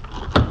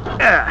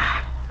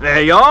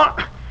 There you are.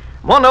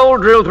 One hole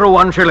drilled through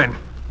 1 shilling.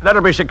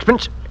 That'll be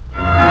 6pence.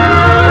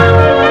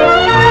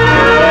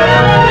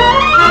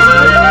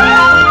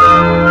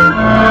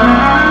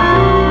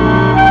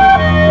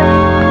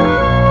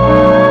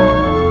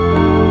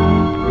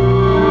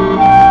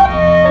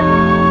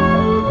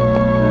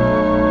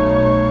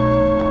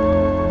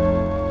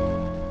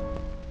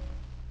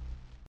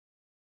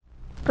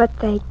 But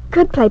they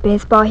could play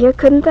baseball here,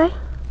 couldn't they?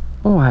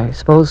 Oh, I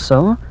suppose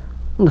so.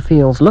 The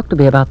fields look to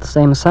be about the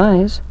same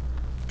size.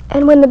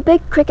 And when the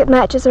big cricket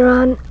matches are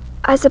on,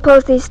 I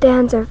suppose these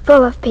stands are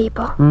full of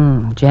people.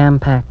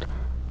 Jam-packed.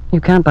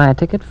 You can't buy a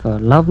ticket for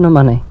love nor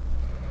money.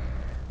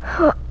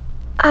 Oh,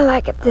 I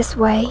like it this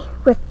way,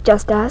 with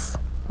just us.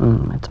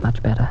 It's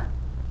much better.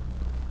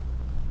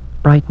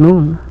 Bright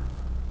moon.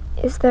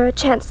 Is there a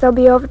chance they'll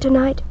be over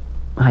tonight?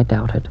 I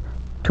doubt it.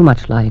 Too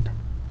much light.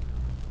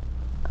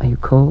 Are you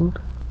cold?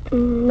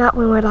 Not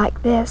when we're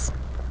like this.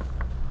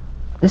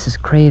 This is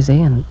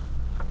crazy, and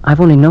I've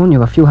only known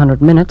you a few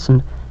hundred minutes,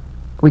 and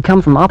we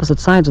come from opposite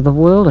sides of the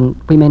world, and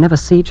we may never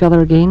see each other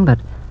again, but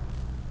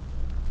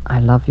I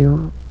love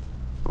you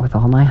with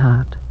all my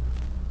heart,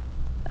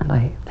 and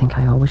I think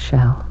I always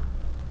shall.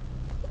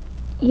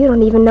 You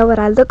don't even know what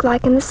I look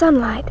like in the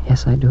sunlight.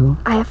 Yes, I do.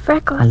 I have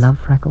freckles. I love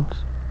freckles.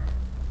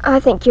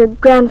 I think your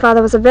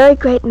grandfather was a very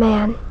great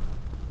man.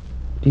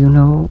 Do you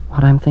know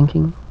what I'm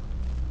thinking?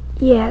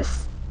 Yes.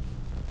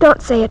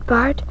 Don't say it,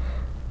 Bart.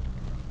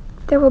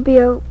 There will be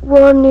a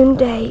warm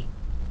noonday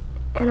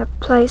and a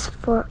place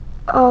for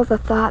all the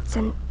thoughts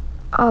and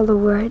all the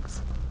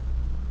words.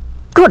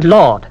 Good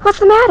Lord! What's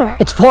the matter?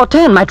 It's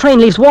 4:10. My train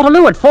leaves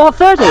Waterloo at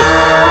 4:30.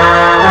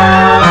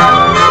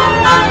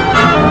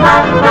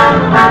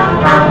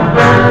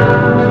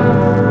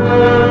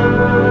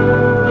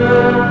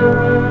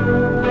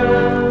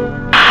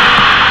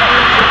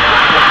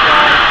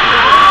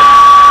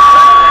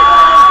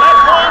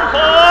 Platform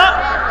 4.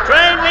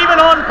 Train leaving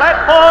on...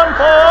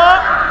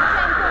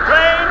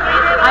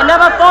 I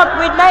never thought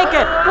we'd make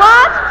it.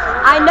 What?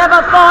 I never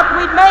thought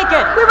we'd make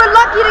it. We were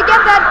lucky to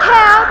get that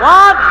cab.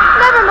 What?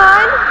 Never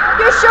mind.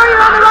 You're sure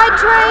you're on the right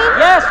train?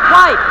 Yes,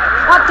 quite.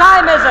 What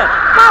time is it?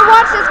 My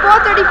watch says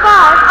 4:35.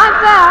 I'm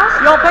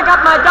fast. You'll pick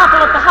up my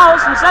duffel at the house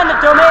and send it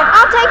to me.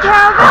 I'll take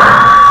care of it.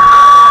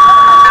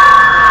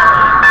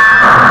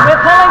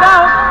 We're pulling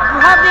out. You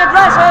have the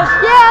addresses?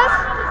 Yes.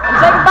 And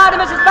say goodbye to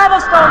Mrs.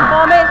 Featherstone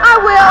for me. I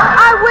will.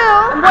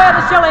 And wear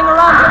the shilling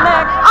around your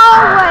neck.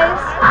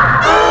 Always.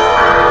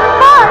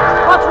 Bart!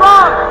 What's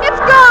wrong?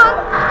 It's gone.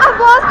 I've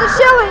lost the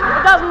shilling.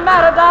 It doesn't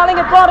matter, darling.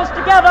 It brought us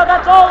together.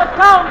 That's all that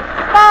counts.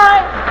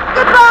 Bye.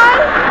 Goodbye.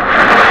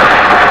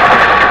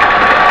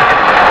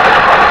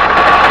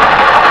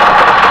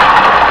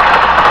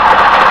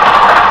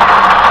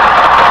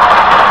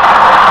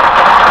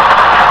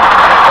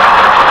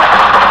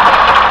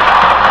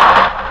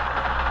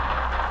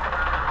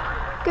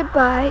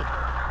 Goodbye,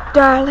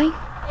 darling.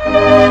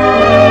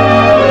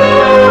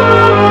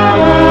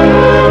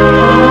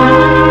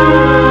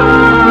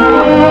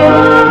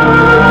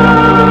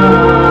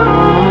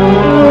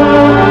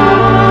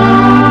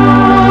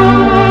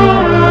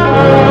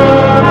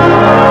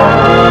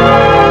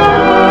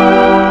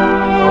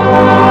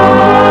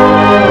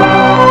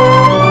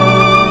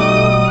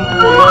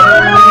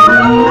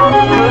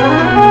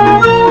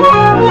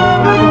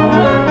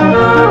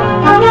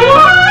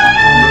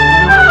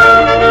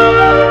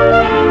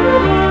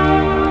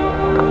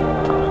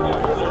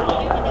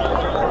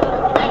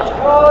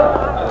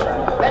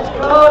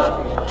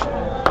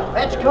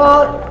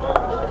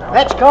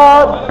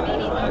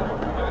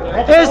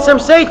 There's some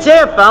seats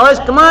here, fellas.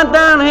 Come on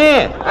down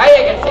here. Hey,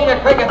 you can see the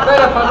cricket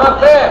better from up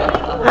there.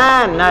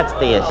 Ah, nuts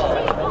to you.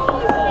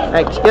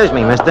 Excuse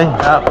me, mister.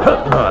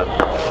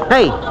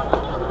 Hey,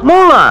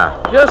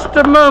 Moolah. Just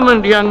a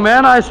moment, young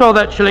man. I saw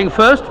that shilling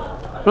first.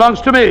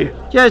 Belongs to me.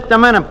 Just a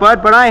minute,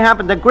 Bud, but I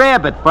happened to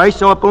grab it first,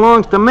 so it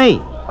belongs to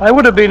me. I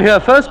would have been here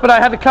first, but I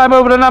had to climb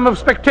over a number of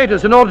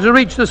spectators in order to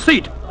reach the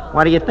seat.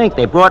 What do you think?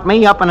 They brought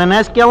me up in an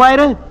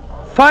escalator?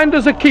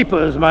 Finders are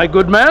keepers, my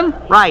good man.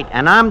 Right,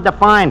 and I'm the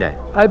finder.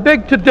 I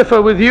beg to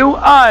differ with you.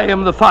 I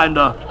am the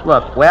finder.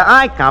 Look, where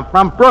I come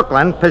from,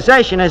 Brooklyn,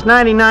 possession is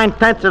 99%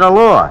 of the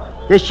law.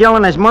 This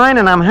shilling is mine,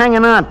 and I'm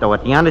hanging on to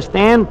it. Do you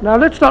understand? Now,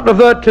 let's not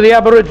revert to the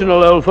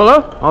Aboriginal, old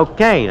fellow.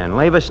 Okay, then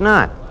leave us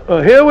not.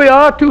 Here we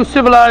are, two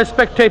civilized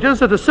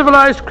spectators at a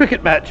civilized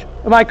cricket match.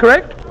 Am I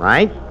correct?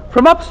 Right.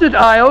 From opposite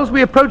aisles,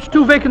 we approach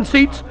two vacant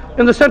seats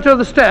in the center of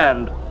the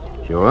stand.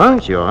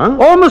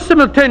 Sure. Almost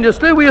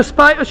simultaneously, we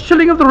espy a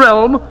shilling of the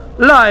realm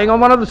lying on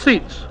one of the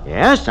seats.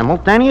 Yes,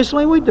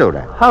 simultaneously we do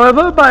that.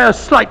 However, by a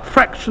slight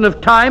fraction of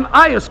time,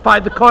 I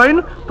espied the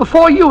coin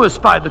before you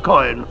espied the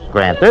coin.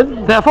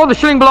 Granted. Therefore, the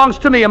shilling belongs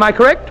to me. Am I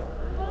correct?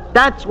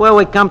 That's where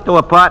we come to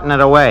a parting of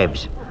the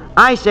waves.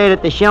 I say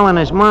that the shilling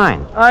is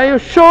mine. I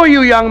assure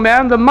you, young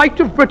man, the might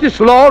of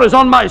British law is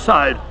on my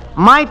side.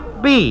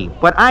 Might be,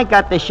 but I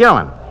got the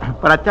shilling.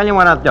 But I tell you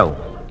what I'll do.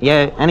 You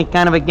any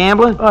kind of a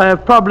gambler? I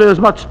have probably as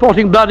much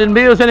sporting blood in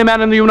me as any man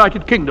in the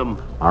United Kingdom.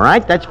 All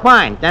right, that's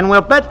fine. Then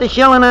we'll bet the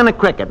shilling on a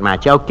cricket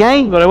match,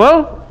 okay? Very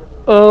well.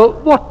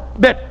 What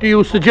bet do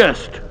you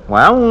suggest?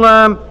 Well,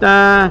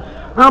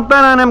 I'll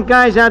bet on them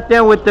guys out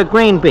there with the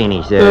green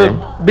beanies.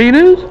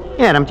 Beanies?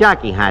 Yeah, them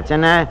jockey hats.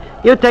 And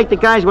you take the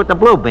guys with the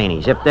blue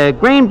beanies. If the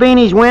green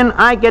beanies win,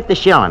 I get the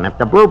shilling. If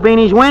the blue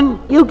beanies win,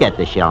 you get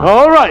the shilling.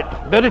 All right,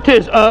 bet it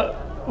is.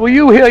 Were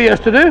you here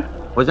yesterday?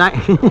 Was I?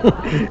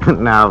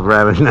 No,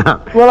 brother,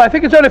 no. Well, I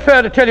think it's only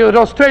fair to tell you that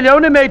Australia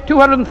only made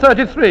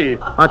 233.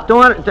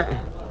 200...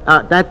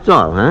 that's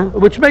all, huh?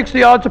 Which makes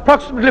the odds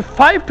approximately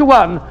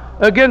 5-1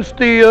 against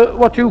the,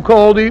 what you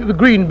call the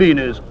green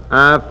beanies.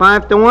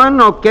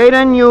 5-1? Okay,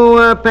 then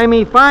you pay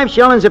me 5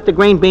 shillings if the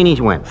green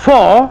beanies win.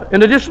 4,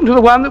 in addition to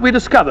the one that we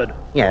discovered.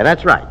 Yeah,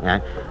 that's right.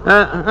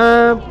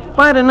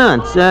 By the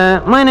nuts,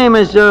 my name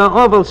is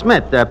Orville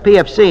Smith,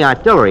 PFC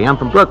Artillery. I'm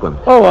from Brooklyn.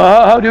 Oh,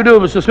 how do you do,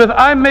 Mr. Smith?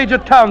 I'm Major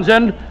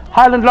Townsend,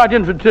 Highland Light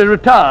Infantry,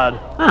 retired.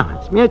 Oh,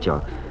 it's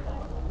mutual.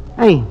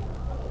 Hey,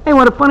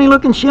 what a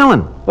funny-looking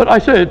shilling. But I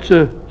say,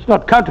 it's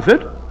not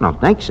counterfeit.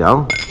 Don't think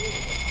so.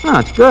 No,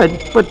 it's good,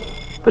 but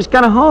it's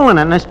got a hole in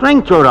it and a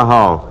string through the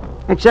hole.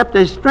 Except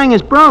the string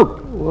is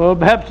broke. Well,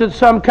 perhaps it's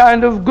some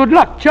kind of good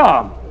luck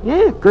charm.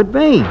 Yeah, it could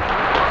be.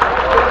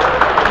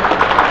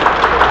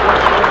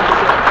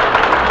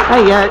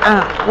 Hey,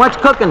 what's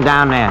cooking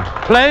down there?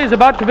 Play's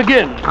about to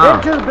begin. Oh.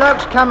 Them two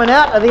blokes coming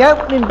out are the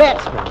opening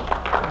batsmen.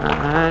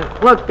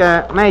 Look,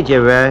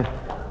 Major,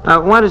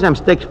 what is them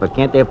sticks for?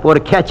 Can't they afford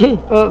to catch it?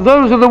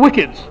 Those are the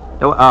wickets.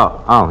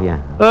 Oh,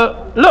 yeah.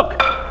 Look.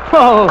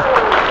 Oh,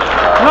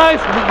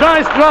 nice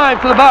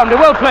drive to the boundary.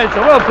 Well played,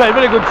 sir. Well played.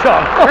 Very good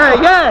shot.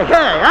 Yeah.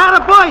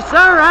 Attaboy,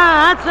 sir.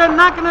 That's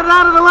knocking it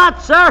out of the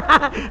lot, sir.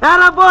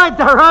 Attaboy,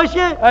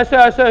 Dorosha. I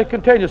say,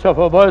 contain yourself,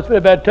 old boy. It's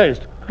very bad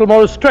taste. A little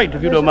more restraint,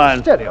 if you don't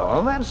mind. Steady,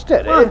 old man,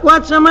 steady. Look,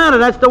 what's the matter?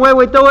 That's the way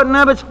we do it in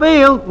Abbott's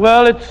Field.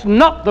 Well, it's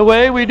not the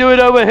way we do it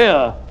over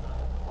here.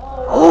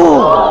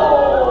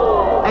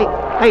 Oh!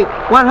 Hey,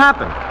 what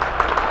happened?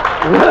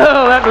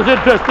 Well, that was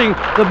interesting.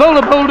 The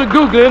bowler bowled a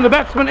googly and the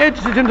batsman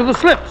edged it into the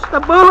slips. The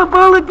bowler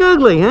bowled a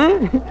googly, huh?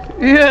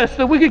 Yes,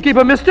 the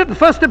wicketkeeper missed it. The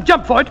first step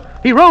jumped for it.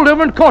 He rolled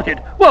over and caught it.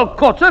 Well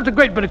caught, sir. That's a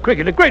great bit of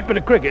cricket.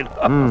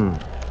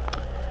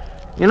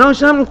 You know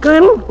something,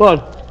 Colonel?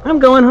 What? I'm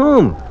going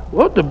home.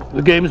 What? The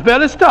game's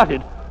barely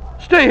started.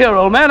 Stay here,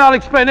 old man. I'll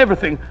explain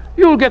everything.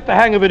 You'll get the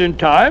hang of it in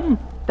time.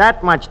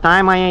 That much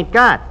time I ain't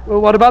got. Well,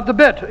 what about the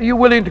bet? Are you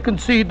willing to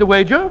concede the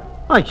wager?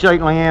 I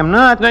certainly am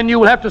not. Then you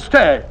will have to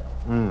stay.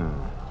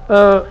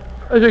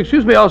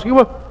 Excuse me asking,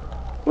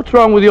 what's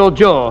wrong with your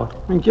jaw?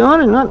 My jaw?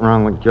 There's nothing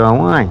wrong with jaw.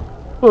 Why?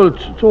 Well,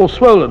 it's all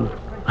swollen.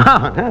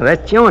 Oh, no,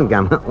 that's chewing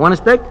gum. Want a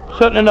stick?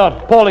 Certainly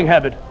not. Appalling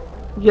habit.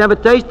 Did you ever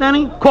taste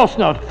any? Of course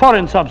not.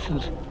 Foreign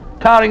substance.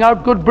 Tiring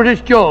out good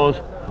British jaws.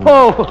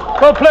 Oh,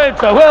 well played,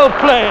 sir. Well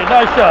played.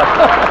 Nice shot.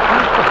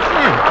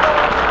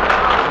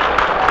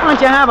 Why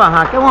don't you have a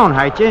hunk? It won't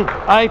hurt you.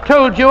 I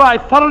told you I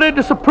thoroughly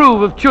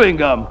disapprove of chewing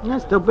gum.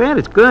 That's too bad.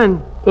 It's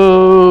good.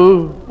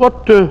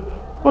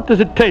 What does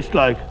it taste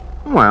like?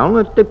 Well,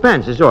 it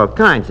depends. There's all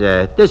kinds.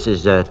 This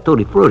is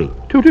Tutti Frutti.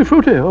 Tutti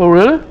Frutti? Oh,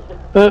 really?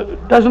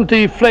 Doesn't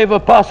the flavor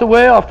pass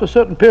away after a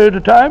certain period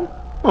of time?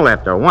 Well,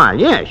 after a while,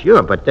 yeah,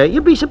 sure. But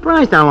you'd be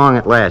surprised how long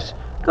it lasts.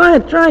 Go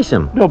ahead, try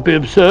some. Don't be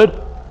absurd.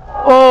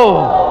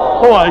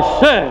 Oh, I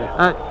say.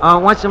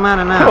 What's the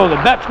matter now? Oh, the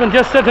batsman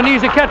just sent an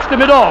easy catch to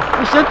mid-off.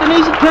 He sent an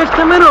easy catch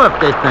to mid-off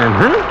this time,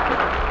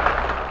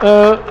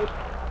 huh?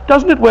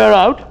 Doesn't it wear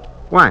out?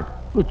 What?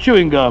 The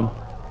chewing gum.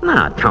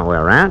 No, it don't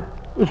wear out.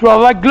 It's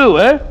rather like glue,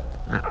 eh?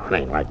 No, it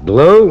ain't like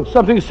glue.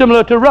 Something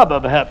similar to rubber,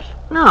 perhaps.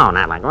 No,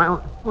 not like...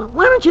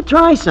 Why don't you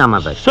try some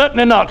of it?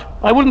 Certainly not.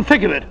 I wouldn't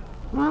think of it.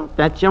 Well,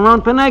 that's your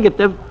own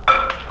prerogative.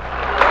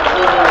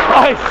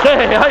 I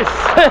say.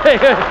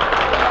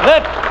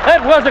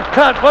 That was a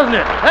cut, wasn't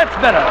it? That's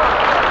better.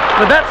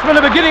 The batsmen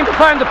are beginning to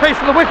find the pace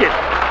of the wicket,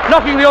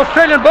 knocking the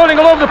Australian bowling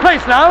all over the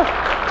place now.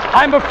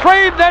 I'm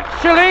afraid that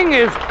Shilling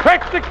is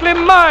practically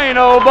mine,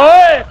 old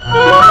boy.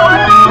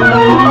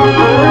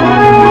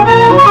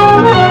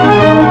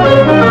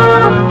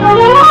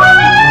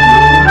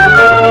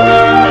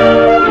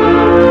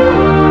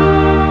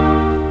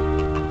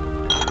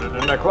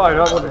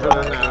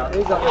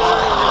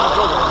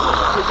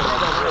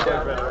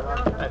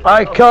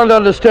 I can't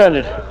understand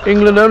it.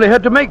 England only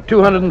had to make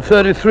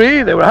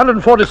 233. They were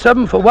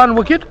 147 for one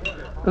wicket,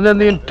 and then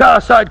the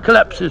entire side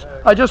collapses.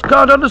 I just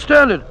can't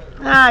understand it.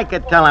 I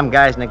could tell them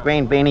guys in the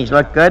green beanies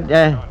look good.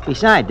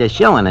 Besides, this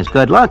Shilling is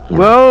good luck.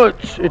 Well,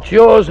 it's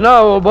yours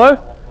now, old boy.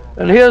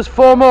 And here's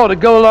 4 more to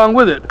go along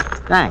with it.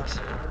 Thanks.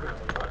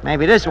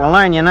 Maybe this will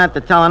learn you not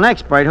to tell an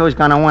expert who's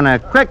going to win a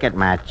cricket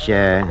match,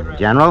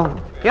 General.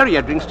 Here are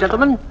your drinks,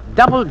 gentlemen.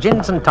 Double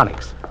gins and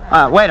tonics.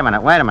 Wait a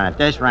minute.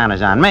 This round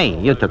is on me.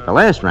 You took the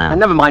last round.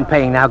 Never mind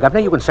paying now,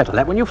 Governor. You can settle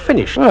that when you've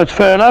finished. Well, that's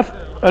fair enough.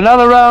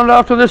 Another round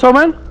after this, old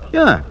man?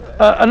 Sure.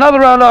 Another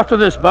round after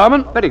this,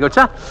 barman. Very good,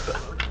 sir.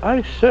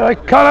 I say, I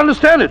can't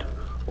understand it.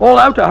 All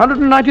out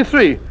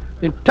 193.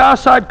 The entire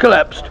side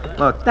collapsed.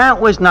 Look, that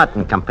was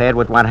nothing compared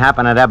with what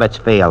happened at Ebbets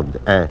Field.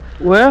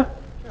 Where?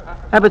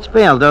 Ebbets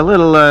Field, a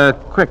little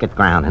cricket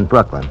ground in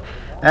Brooklyn.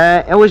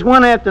 It was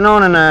one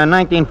afternoon in a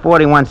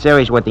 1941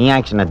 series with the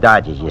Yanks and the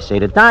Dodgers, you see.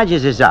 The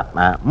Dodgers is up.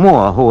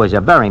 Moore, who is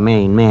a very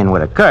mean man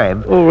with a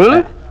curve... Oh,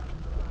 really?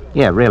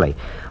 Yeah, really.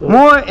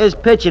 Moore is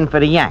pitching for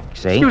the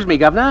Yanks, see? Excuse me,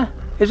 Governor.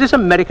 Is this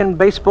American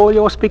baseball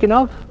you're speaking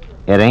of?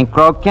 It ain't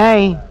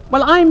croquet.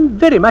 Well, I'm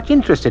very much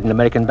interested in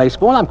American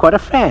baseball. I'm quite a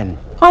fan.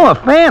 Oh, a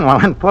fan? Well,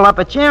 then pull up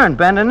a chair and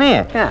bend an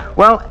ear. Yeah.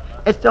 Well,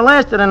 it's the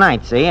last of the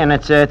night, see, and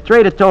it's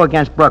 3-2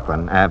 against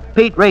Brooklyn.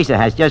 Pete Reeser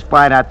has just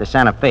fired out to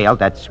center field.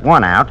 That's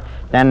 1 out.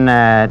 Then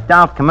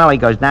Dolph Camilli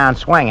goes down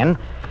swinging.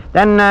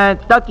 Then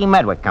Ducky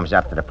Medwick comes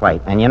up to the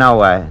plate. And you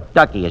know,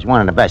 Ducky is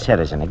one of the best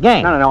hitters in the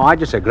game. No, I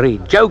disagree.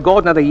 Joe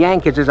Gordon of the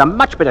Yankees is a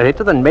much better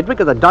hitter than Medwick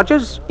of the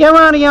Dodgers. You're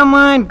out of your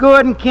mind.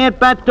 Gordon can't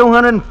bat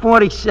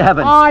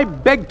 247. I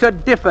beg to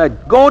differ.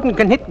 Gordon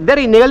can hit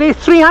very nearly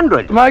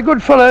 300. My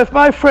good fellow, if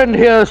my friend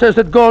here says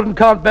that Gordon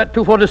can't bat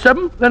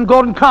 247, then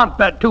Gordon can't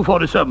bat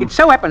 247. It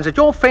so happens that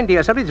your friend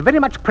here, sir, is very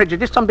much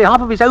prejudiced on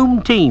behalf of his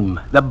own team,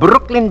 the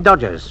Brooklyn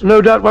Dodgers. No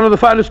doubt one of the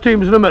finest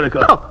teams in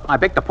America. Oh, I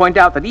beg to point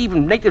out that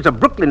even natives of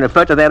Brooklyn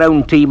refer to their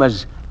own team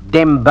as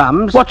dem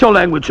bums. Watch your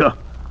language, sir.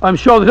 I'm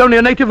sure that only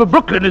a native of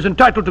Brooklyn is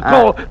entitled to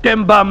call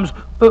dem bums,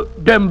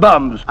 dem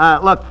bums.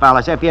 Look,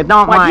 fellas, if you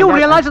don't Why, mind... do you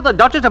realize that the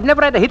Dodgers have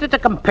never had a hitter to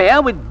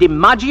compare with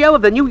DiMaggio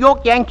of the New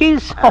York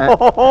Yankees?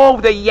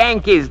 The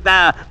Yankees.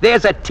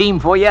 There's a team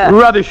for you.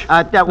 Rubbish.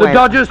 The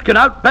Dodgers can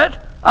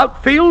outbat,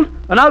 outfield,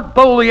 and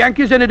outbowl the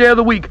Yankees any day of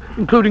the week,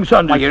 including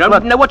Sunday. Well, you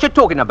don't know what you're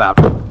talking about.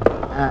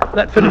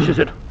 That finishes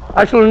it.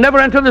 I shall never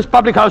enter this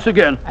public house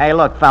again. Hey,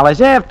 look, fellas,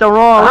 after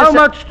all... How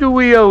much do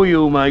we owe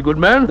you, my good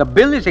man? The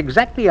bill is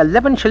exactly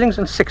 11 shillings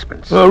and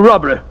sixpence.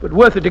 Robbery, but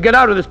worth it to get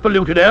out of this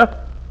polluted air.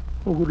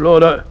 Oh, good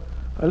Lord, I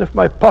left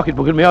my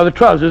pocketbook in my other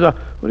trousers. I've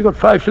only got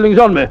 5 shillings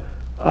on me.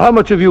 How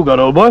much have you got,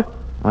 old boy?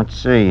 Let's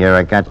see here.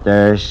 I got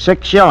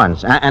 6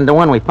 shillings, and the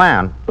one we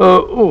found.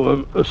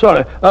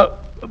 Sorry.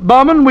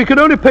 Barman, we can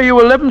only pay you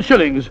 11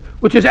 shillings,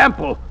 which is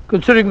ample,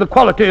 considering the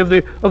quality of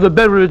the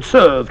beverage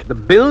served. The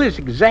bill is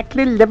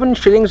exactly 11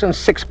 shillings and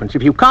sixpence.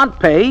 If you can't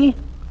pay,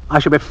 I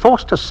shall be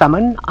forced to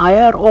summon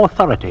higher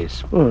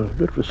authorities. Oh,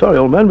 dreadfully sorry,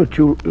 old man, but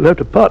you'll have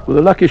to part with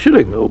a lucky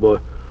shilling, old boy.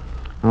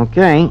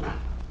 Okay.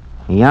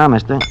 Here you are,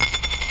 mister.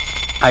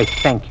 I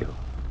thank you.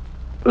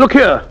 Look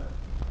here.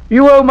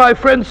 You owe my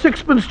friend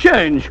sixpence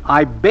change.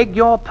 I beg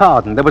your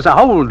pardon. There was a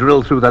hole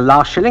drilled through the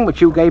last shilling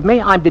which you gave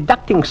me. I'm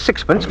deducting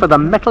sixpence for the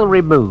metal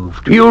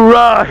removed. You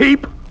raw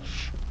heap.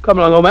 Come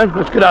along, old man.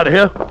 Let's get out of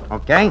here.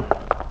 Okay.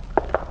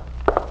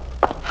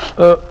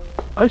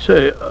 I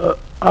say,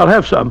 I'll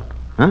have some.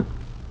 Huh?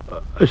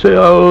 I say,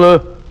 I'll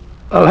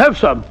have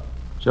some.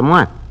 Some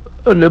what?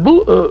 A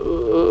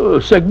nibble,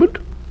 a segment.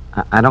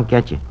 I don't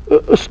get you.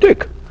 A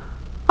stick.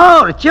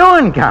 Oh, the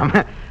chewing gum.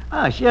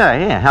 Oh, sure,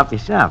 here, help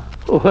yourself.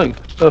 Oh, thanks.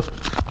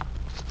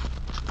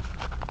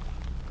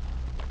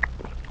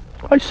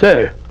 I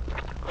say.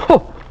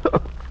 Oh,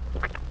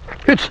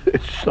 it's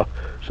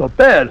so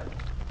bad.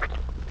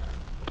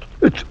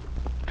 It's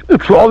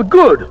rather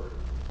good.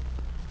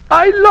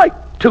 I like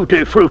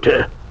Tutti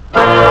Frutti.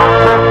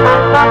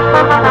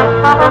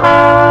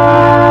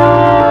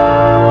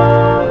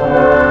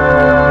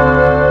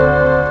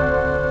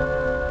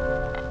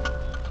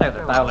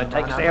 Bowler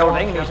takes the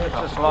holding. He slips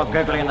the slog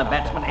gurgly and the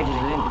batsman edges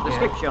it into the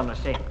slips on the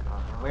set.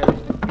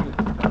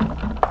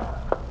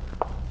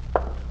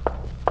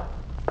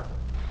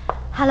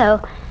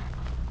 Hello.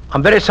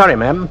 I'm very sorry,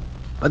 ma'am,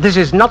 but this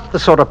is not the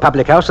sort of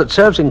public house that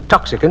serves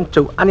intoxicant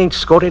to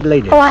unescorted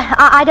ladies. Oh,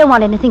 I don't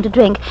want anything to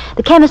drink.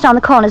 The chemist on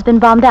the corner's been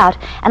bombed out,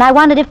 and I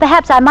wondered if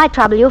perhaps I might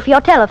trouble you for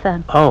your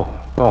telephone. Oh,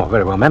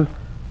 very well, ma'am.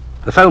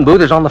 The phone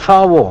booth is on the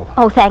far wall.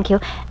 Oh, thank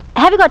you.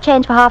 Have you got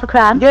change for half a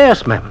crown?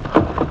 Yes, ma'am.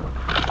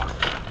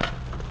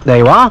 There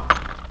you are.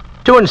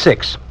 2 and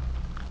 6.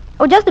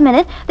 Oh, just a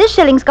minute. This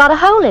shilling's got a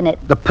hole in it.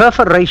 The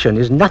perforation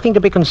is nothing to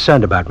be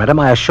concerned about, madam.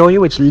 I assure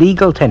you it's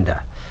legal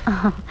tender.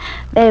 Oh,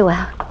 very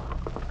well.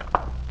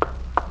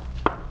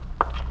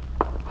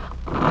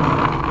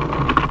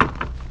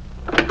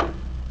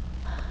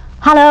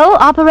 Hello,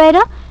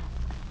 operator?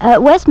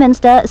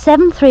 Westminster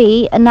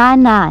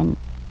 7399.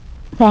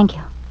 Thank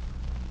you.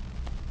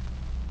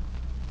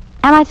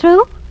 Am I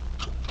through?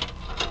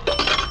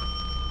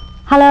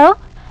 Hello?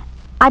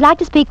 I'd like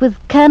to speak with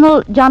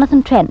Colonel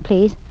Jonathan Trent,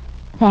 please.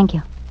 Thank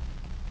you.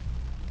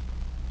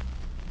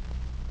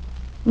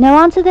 No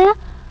answer there?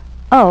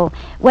 Oh,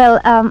 well,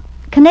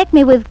 connect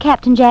me with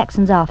Captain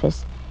Jackson's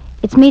office.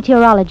 It's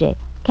meteorology.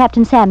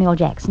 Captain Samuel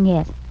Jackson,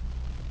 yes.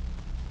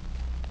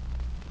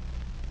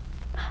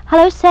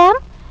 Hello, Sam?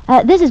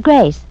 This is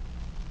Grace.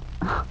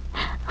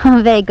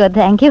 Very good,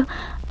 thank you.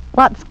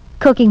 What's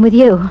cooking with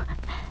you?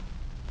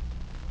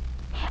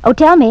 Oh,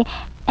 tell me,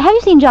 have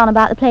you seen John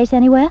about the place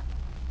anywhere?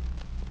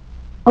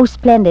 Oh,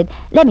 splendid.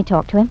 Let me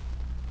talk to him.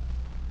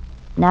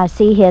 Now,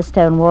 see here,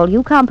 Stonewall,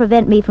 you can't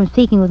prevent me from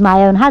speaking with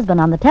my own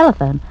husband on the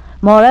telephone.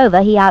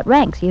 Moreover, he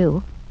outranks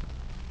you.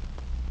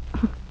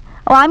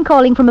 Oh, I'm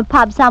calling from a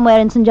pub somewhere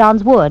in St.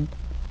 John's Wood.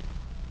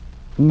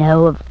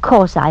 No, of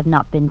course I've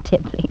not been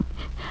tippling.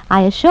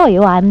 I assure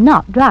you I'm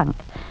not drunk.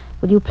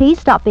 Will you please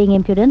stop being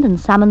impudent and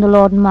summon the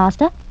Lord and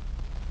Master?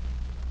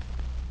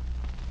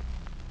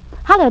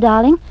 Hello,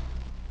 darling.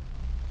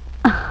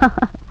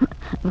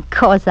 Of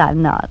course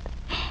I'm not.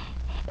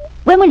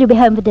 When will you be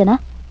home for dinner?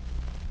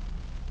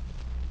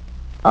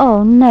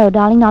 Oh, no,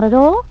 darling, not at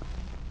all.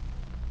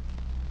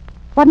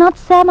 What, not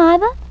Sam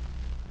either?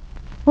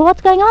 Well,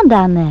 what's going on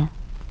down there?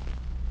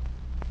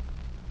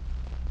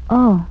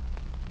 Oh,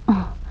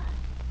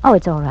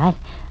 it's all right.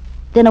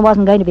 Dinner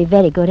wasn't going to be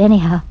very good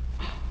anyhow.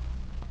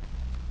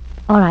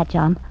 All right,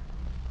 John.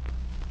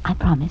 I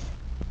promise.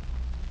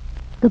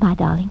 Goodbye,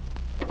 darling.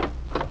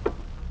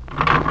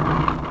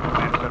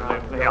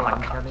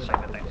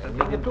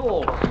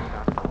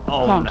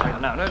 Oh, Thank you.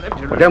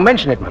 no. Don't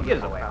mention it, ma'am.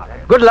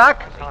 Good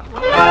luck.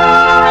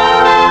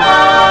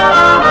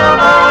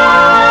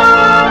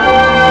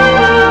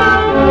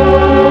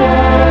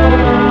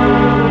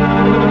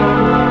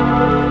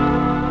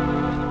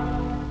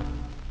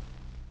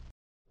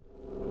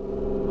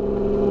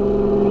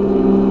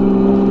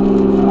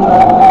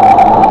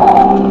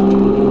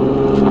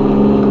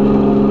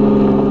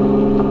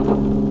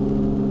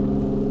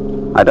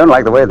 I don't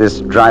like the way this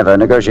driver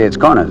negotiates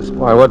corners.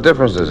 Why, what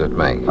difference does it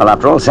make? Well,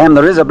 after all, Sam,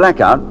 there is a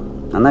blackout,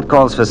 and that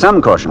calls for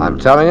some caution. I'm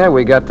telling you,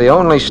 we got the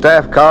only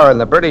staff car in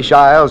the British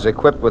Isles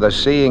equipped with a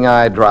seeing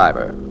eye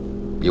driver.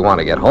 You want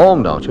to get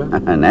home, don't you?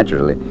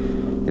 Naturally.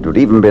 It would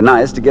even be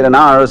nice to get an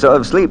hour or so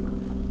of sleep.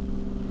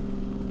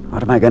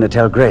 What am I going to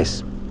tell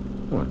Grace?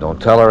 Well,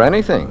 don't tell her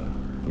anything.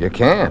 You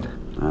can't.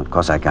 Of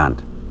course I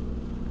can't.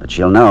 But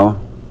she'll know.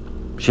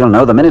 She'll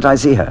know the minute I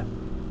see her.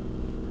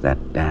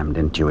 That damned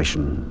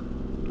intuition.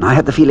 I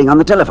had the feeling on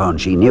the telephone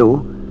she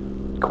knew.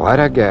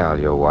 Quite a gal,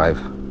 your wife.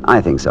 I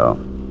think so.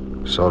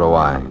 So do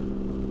I.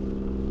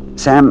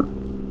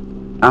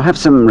 Sam, I'll have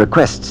some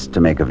requests to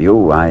make of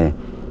you. I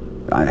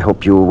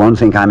hope you won't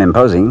think I'm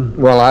imposing.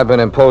 Well, I've been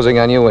imposing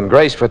on you and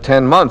Grace for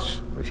 10 months.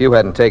 If you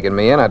hadn't taken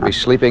me in, I'd be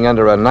sleeping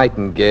under a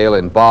nightingale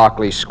in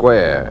Berkeley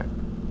Square.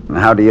 And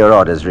how do your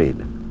orders read?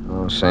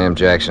 Oh, Sam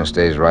Jackson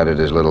stays right at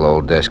his little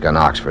old desk on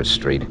Oxford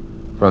Street.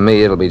 For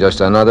me, it'll be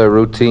just another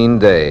routine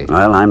day.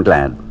 Well, I'm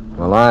glad.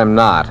 Well, I'm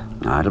not.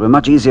 It'll be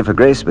much easier for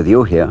Grace with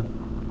you here.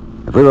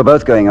 If we were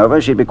both going over,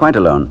 she'd be quite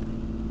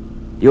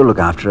alone. You'll look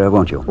after her,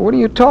 won't you? What are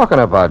you talking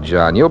about,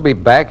 John? You'll be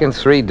back in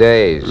 3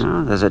 days.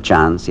 Oh, there's a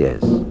chance,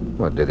 yes.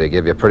 What, did they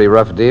give you a pretty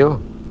rough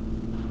deal?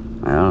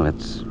 Well,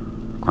 it's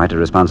quite a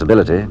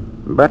responsibility,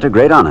 but a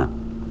great honor.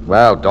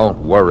 Well, don't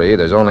worry.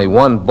 There's only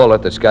one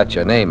bullet that's got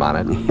your name on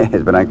it.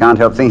 Yes, but I can't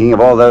help thinking of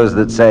all those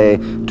that say,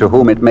 to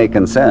whom it may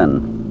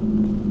concern.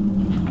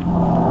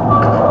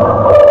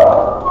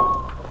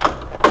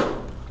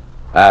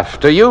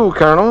 After you,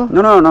 Colonel.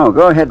 No.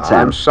 Go ahead,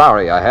 Sam. I'm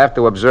sorry. I have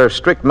to observe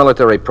strict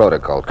military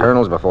protocol.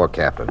 Colonels before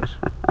captains.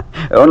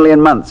 Only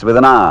in months with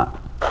an hour.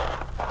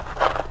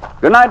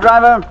 Good night,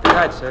 driver. Good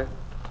night, sir.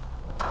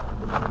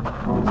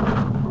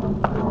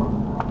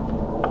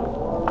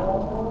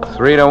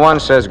 3-1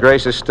 says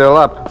Grace is still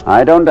up.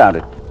 I don't doubt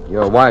it.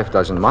 Your wife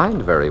doesn't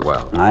mind very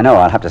well. I know.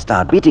 I'll have to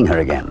start beating her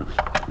again.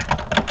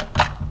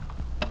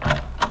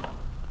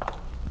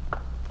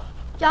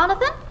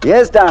 Jonathan?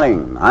 Yes,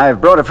 darling. I've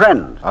brought a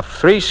friend. A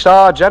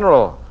 3-star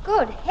general.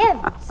 Good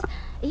heavens.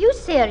 Are you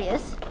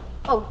serious?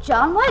 Oh,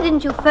 John, why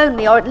didn't you phone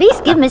me or at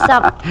least give me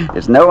some...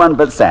 It's no one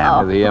but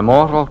Sam. The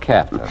immortal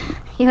captain.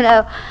 You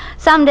know,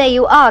 someday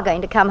you are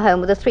going to come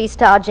home with a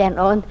 3-star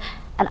general, and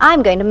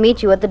I'm going to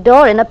meet you at the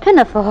door in a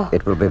pinafore.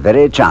 It will be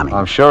very charming.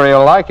 I'm sure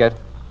he'll like it.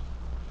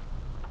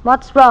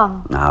 What's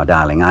wrong? Now,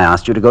 darling, I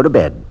asked you to go to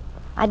bed.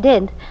 I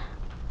did.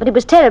 But it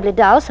was terribly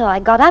dull, so I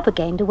got up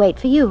again to wait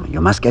for you.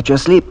 You must get your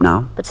sleep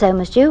now. But so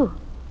must you.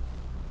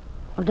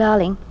 Oh,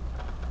 darling,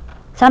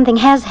 something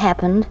has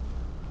happened.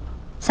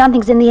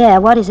 Something's in the air.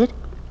 What is it?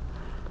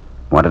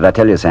 What did I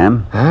tell you,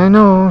 Sam? I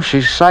know.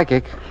 She's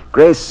psychic.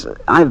 Grace,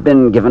 I've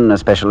been given a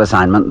special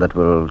assignment that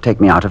will take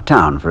me out of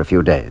town for a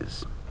few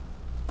days.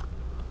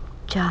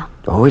 John.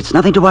 Oh, it's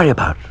nothing to worry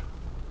about.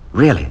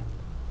 Really.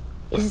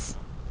 Is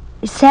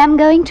Sam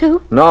going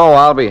too? No,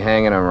 I'll be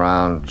hanging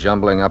around,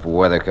 jumbling up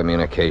weather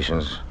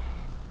communications.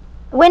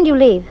 When do you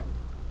leave?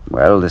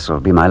 Well, this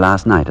will be my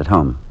last night at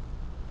home.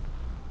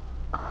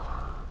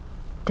 Oh,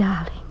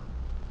 darling.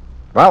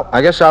 Well,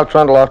 I guess I'll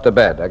trundle off to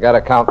bed. I gotta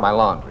count my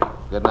laundry.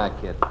 Good night,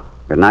 kid.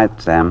 Good night,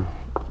 Sam.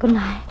 Good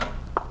night.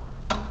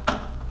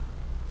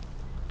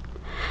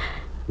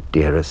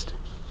 Dearest.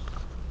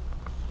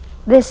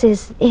 This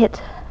is it.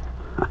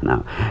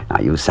 Now,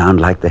 you sound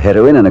like the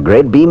heroine in a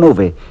great B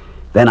movie.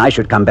 Then I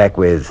should come back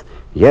with,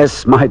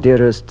 yes, my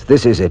dearest,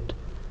 this is it.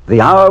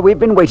 The hour we've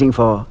been waiting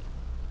for.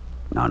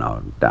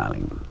 No,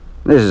 darling.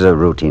 This is a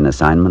routine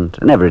assignment,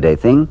 an everyday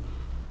thing.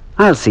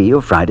 I'll see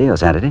you Friday or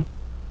Saturday.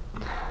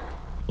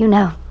 You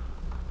know,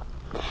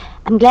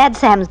 I'm glad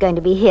Sam's going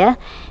to be here.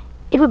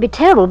 It would be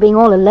terrible being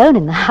all alone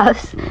in the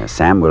house. Yes,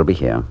 Sam will be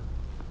here.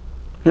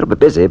 He'll be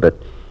busy, but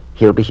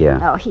he'll be here.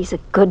 Oh, he's a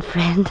good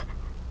friend.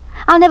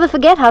 I'll never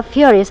forget how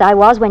furious I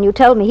was when you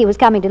told me he was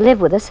coming to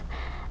live with us.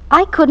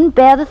 I couldn't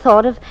bear the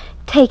thought of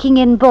taking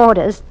in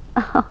boarders.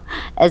 Oh,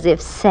 as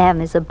if Sam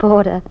is a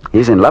boarder.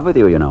 He's in love with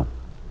you, you know.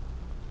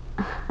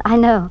 I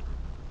know.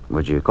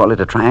 Would you call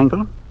it a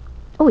triangle?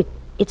 Oh,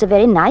 it's a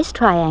very nice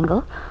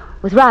triangle,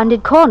 with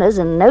rounded corners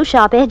and no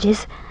sharp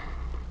edges.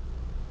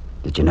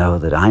 Did you know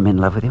that I'm in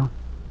love with you?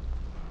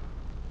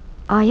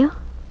 Are you?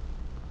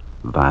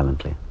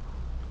 Violently.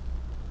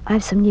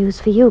 I've some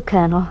news for you,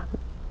 Colonel.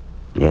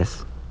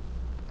 Yes?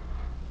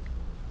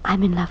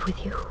 I'm in love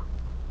with you.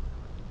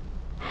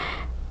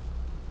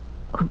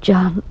 Oh,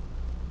 John,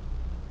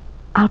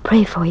 I'll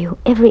pray for you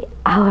every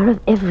hour of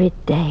every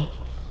day.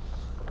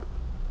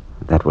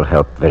 That will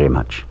help very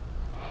much.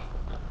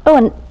 Oh,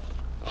 and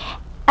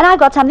I've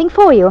got something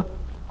for you.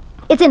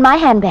 It's in my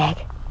handbag.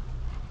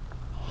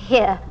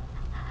 Here.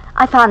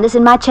 I found this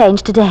in my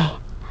change today.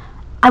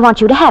 I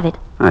want you to have it.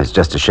 Oh, it's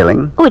just a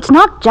shilling? Oh, it's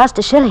not just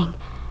a shilling.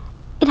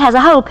 It has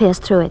a hole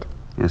pierced through it.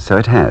 Yes, so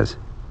it has.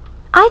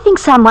 I think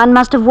someone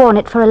must have worn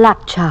it for a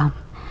luck charm.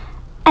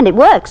 And it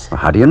works. Well,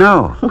 how do you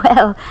know?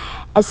 Well,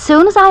 as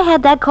soon as I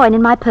had that coin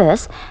in my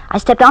purse, I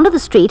stepped onto the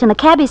street and a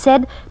cabbie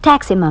said,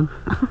 "Taxi, Mum."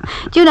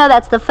 Do you know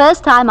that's the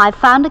first time I've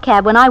found a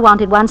cab when I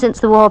wanted one since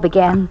the war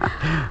began?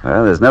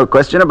 Well, there's no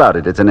question about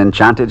it. It's an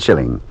enchanted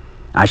shilling.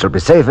 I shall be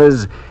safe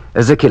as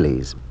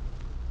Achilles.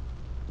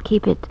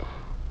 Keep it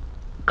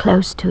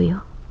close to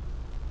you.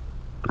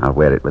 I'll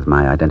wear it with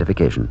my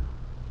identification.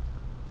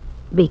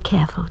 Be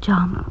careful,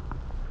 John.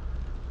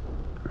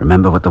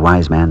 Remember what the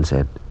wise man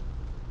said.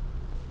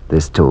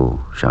 This too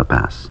shall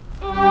pass.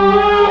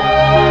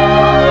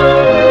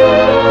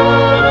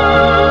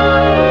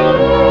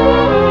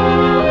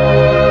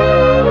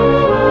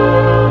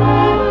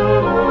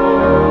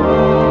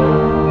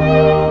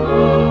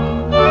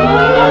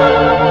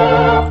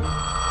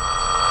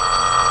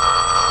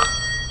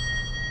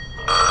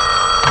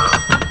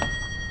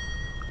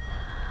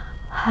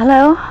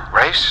 Hello?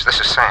 Grace, this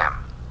is Sam.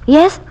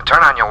 Yes?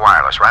 Turn on your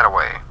wireless right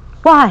away.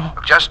 Why?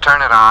 Just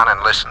turn it on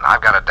and listen.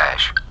 I've got a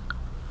dash.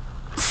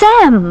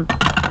 Sam!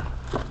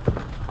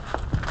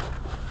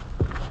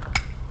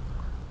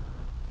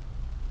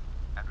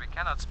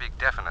 cannot speak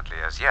definitely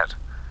as yet.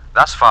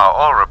 Thus far,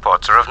 all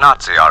reports are of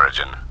Nazi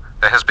origin.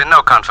 There has been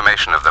no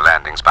confirmation of the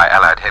landings by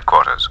Allied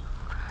headquarters.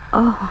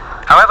 Oh.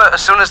 However,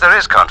 as soon as there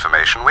is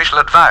confirmation, we shall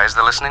advise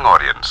the listening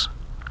audience.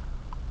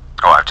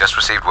 Oh, I've just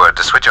received word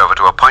to switch over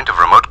to a point of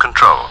remote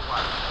control.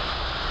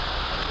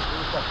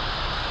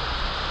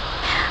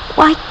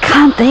 Why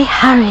can't they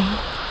hurry?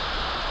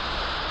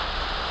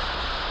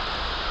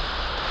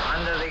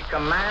 Under the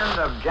command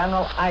of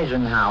General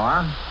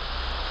Eisenhower,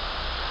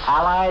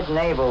 Allied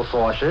naval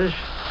forces,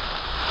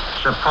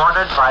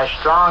 supported by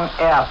strong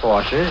air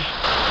forces,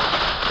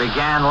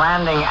 began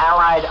landing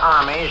Allied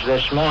armies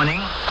this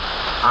morning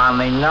on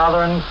the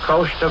northern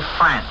coast of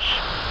France.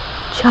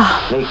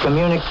 John. The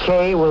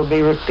communique will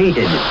be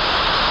repeated.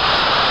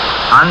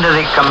 Under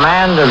the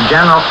command of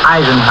General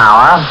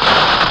Eisenhower,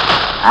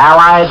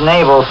 Allied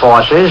naval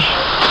forces,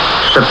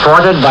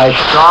 supported by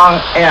strong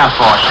air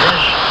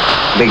forces,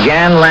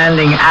 began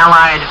landing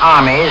Allied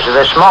armies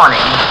this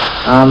morning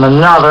on the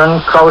northern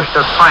coast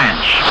of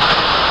France.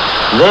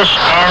 This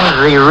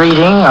ends the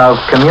reading of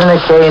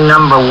communique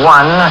number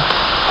 1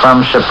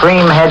 from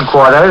Supreme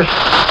Headquarters,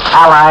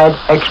 Allied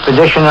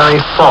Expeditionary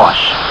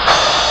Force.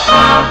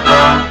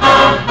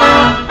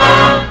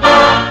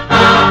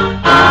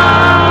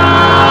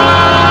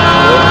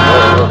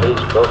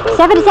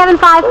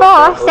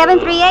 7754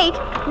 738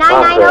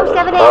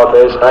 99078.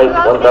 Base height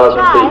 1,000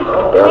 feet.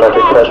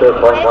 Barometric pressure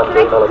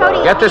 0.13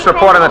 millimeters. Get this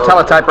report on the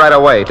teletype right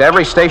away to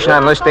every station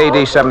on list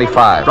AD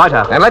 75. Right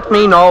up. And let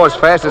me know as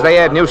fast as they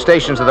add new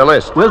stations to the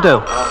list. Will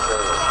do.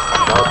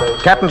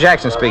 Captain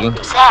Jackson speaking.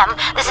 Sam,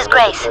 this is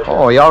Grace.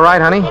 Oh, you all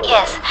right, honey?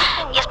 Yes,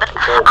 but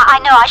I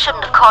know I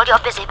shouldn't have called. You're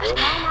busy, but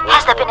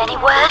has there been any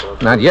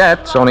word? Not yet.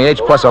 It's only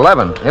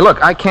H+11. Hey,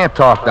 look, I can't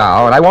talk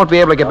now, and I won't be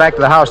able to get back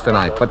to the house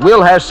tonight, but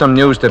we'll have some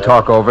news to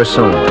talk over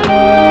soon.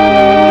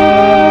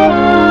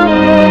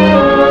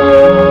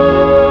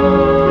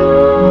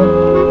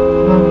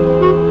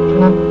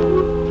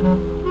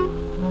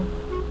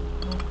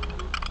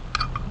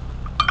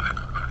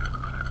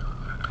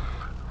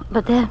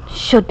 But there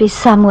should be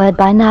some word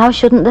by now,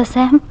 shouldn't there,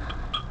 Sam?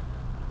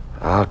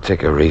 I'll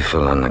take a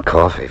refill on the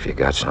coffee if you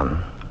got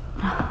some.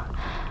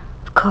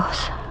 Of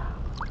course.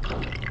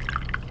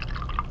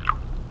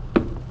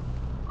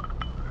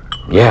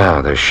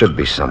 Yeah, there should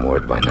be some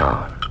word by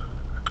now.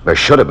 There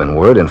should have been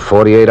word in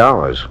 48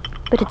 hours.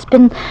 But it's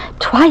been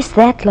twice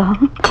that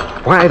long.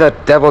 Why the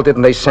devil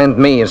didn't they send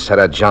me instead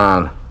of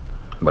John?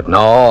 But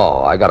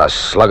no, I gotta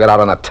slug it out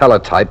on a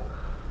teletype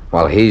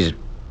while he's...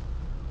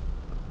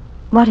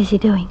 What is he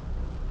doing?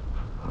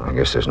 I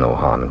guess there's no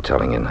harm in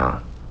telling you now.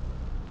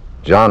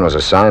 John was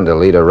assigned to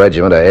lead a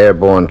regiment of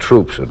airborne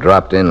troops who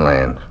dropped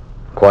inland,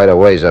 quite a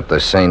ways up the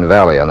Seine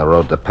Valley on the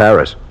road to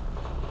Paris.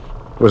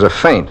 It was a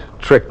feint,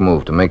 trick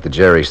move to make the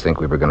Jerrys think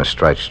we were going to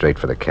strike straight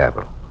for the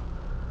capital.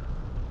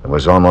 There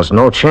was almost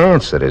no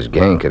chance that his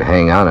gang could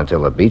hang on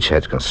until the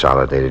beachheads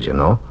consolidated, you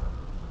know.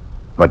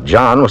 But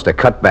John was to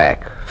cut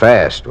back,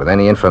 fast, with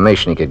any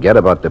information he could get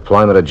about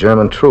deployment of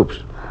German troops.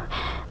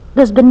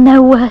 There's been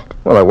no word.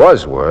 Well, there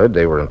was word.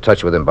 They were in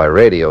touch with him by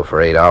radio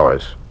for 8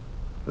 hours.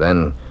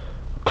 Then,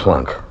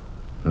 clunk.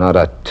 Not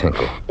a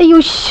tinkle. Are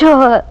you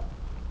sure?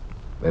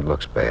 It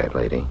looks bad,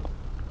 lady.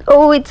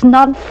 Oh, it's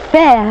not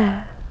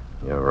fair.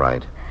 You're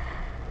right.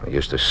 I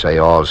used to say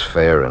all's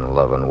fair in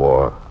love and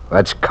war.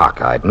 That's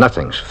cockeyed.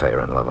 Nothing's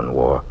fair in love and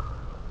war.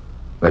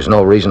 There's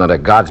no reason under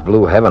God's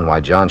blue heaven why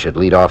John should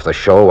lead off the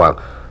show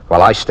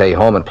while I stay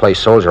home and play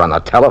soldier on the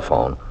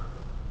telephone.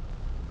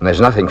 And there's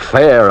nothing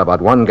fair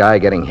about one guy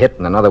getting hit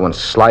and another one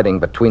sliding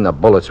between the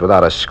bullets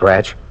without a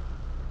scratch.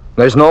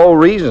 There's no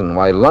reason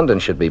why London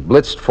should be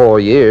blitzed 4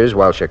 years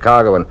while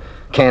Chicago and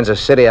Kansas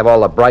City have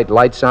all the bright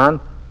lights on.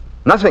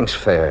 Nothing's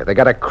fair. They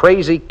got a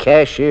crazy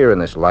cashier in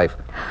this life.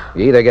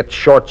 You either get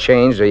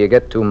shortchanged or you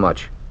get too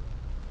much.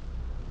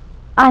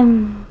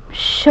 I'm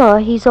sure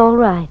he's all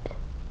right.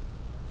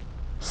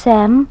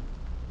 Sam,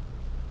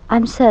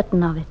 I'm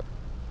certain of it.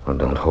 Well,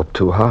 don't hope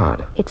too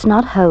hard. It's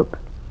not hope.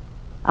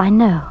 I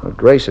know. Well,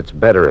 Grace, it's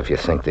better if you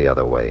think the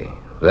other way.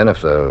 Then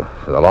if the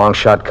long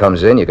shot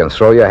comes in, you can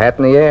throw your hat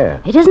in the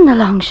air. It isn't a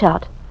long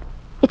shot.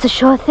 It's a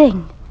sure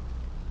thing.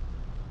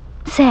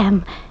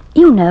 Sam,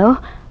 you know,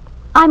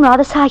 I'm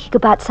rather psychic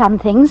about some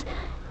things.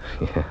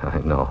 Yeah, I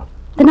know.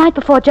 The night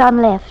before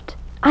John left,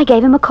 I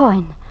gave him a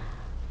coin.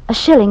 A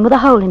shilling with a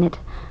hole in it.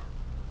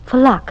 For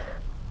luck.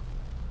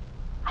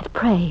 I've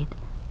prayed.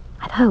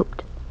 I've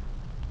hoped.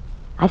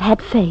 I've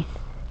had faith.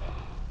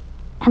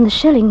 And the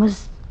shilling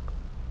was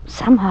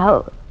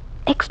somehow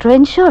extra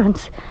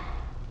insurance.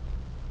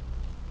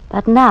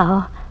 But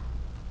now,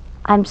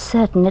 I'm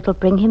certain it'll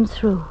bring him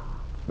through.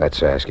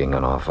 That's asking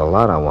an awful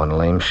lot on one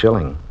lame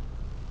shilling.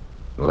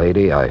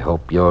 Lady, I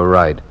hope you're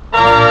right.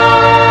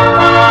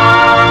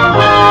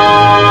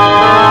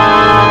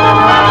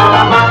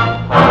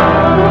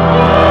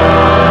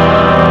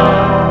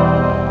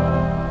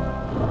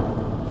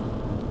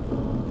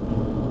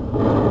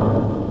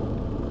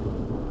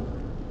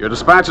 Your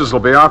dispatches will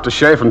be off to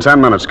Shea in 10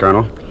 minutes,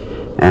 Colonel.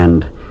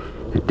 And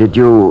did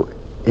you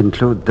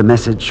include the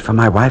message for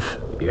my wife?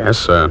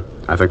 Yes,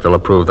 I think they'll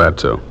approve that,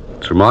 too.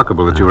 It's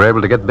remarkable that you were able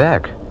to get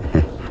back.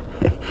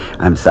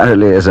 I'm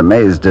thoroughly as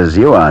amazed as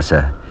you are,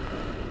 sir.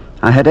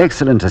 I had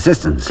excellent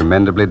assistance.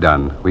 Commendably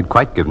done. We'd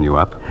quite given you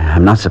up.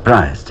 I'm not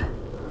surprised.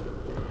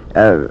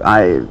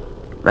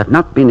 I've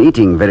not been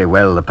eating very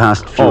well the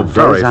past few days.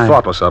 Very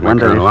thoughtless of me,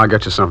 Colonel. I'll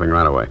get you something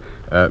right away.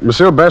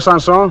 Monsieur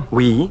Besançon?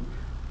 Oui.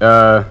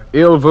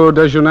 Il veut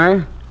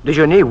déjeuner?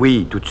 Déjeuner,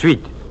 oui, tout de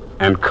suite.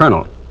 And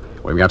Colonel,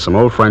 we've got some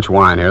old French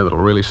wine here that'll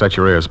really set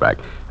your ears back.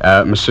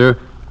 Monsieur,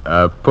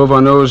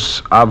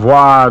 pouvons-nous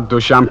avoir du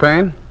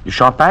champagne? Du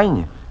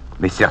champagne?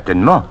 Mais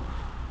certainement.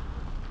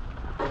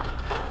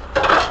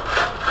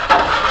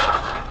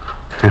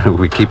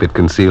 We keep it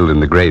concealed in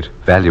the great,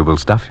 valuable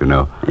stuff, you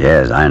know.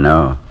 Yes, I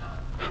know.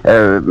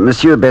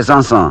 Monsieur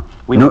Besançon.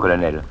 Oui, mon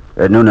colonel.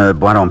 Nous ne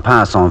boirons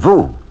pas sans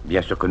vous.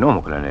 Bien sûr que non,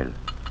 mon colonel.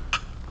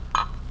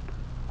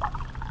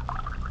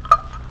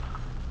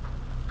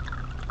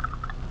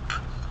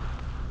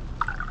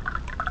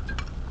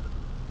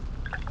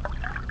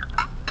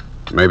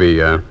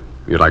 Maybe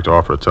you'd like to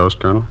offer a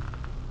toast, Colonel?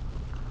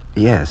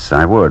 Yes,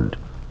 I would.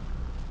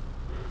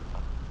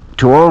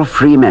 To all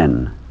free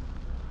men.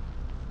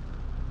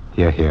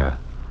 Hear, hear.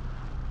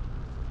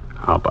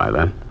 I'll buy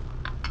that.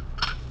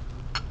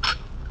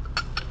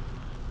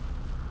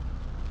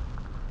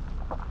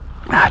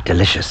 Ah,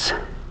 delicious.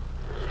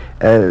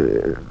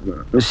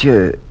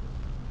 Monsieur.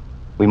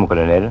 Oui, mon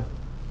colonel.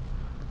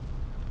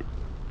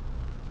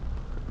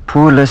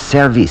 Pour le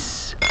service.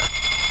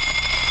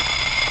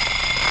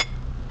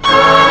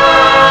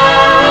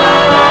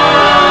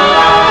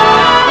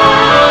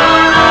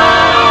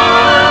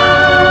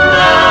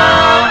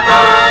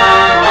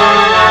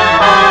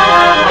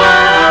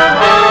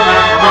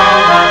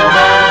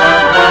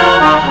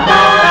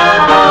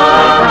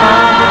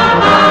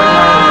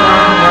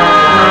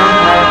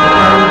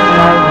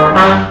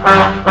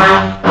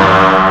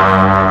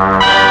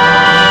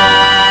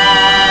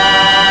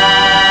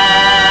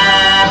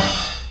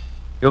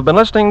 You've been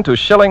listening to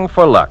Shilling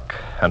for Luck,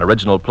 an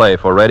original play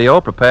for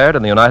radio prepared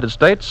in the United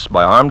States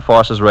by Armed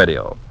Forces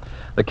Radio.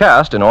 The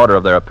cast, in order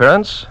of their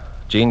appearance: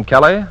 Gene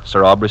Kelly,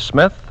 Sir Aubrey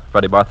Smith,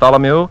 Freddie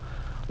Bartholomew,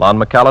 Lon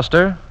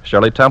McAllister,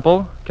 Shirley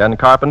Temple, Ken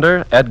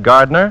Carpenter, Ed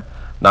Gardner,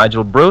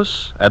 Nigel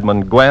Bruce,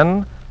 Edmund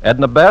Gwen,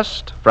 Edna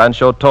Best,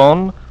 Francho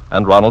Tone,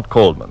 and Ronald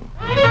Coleman.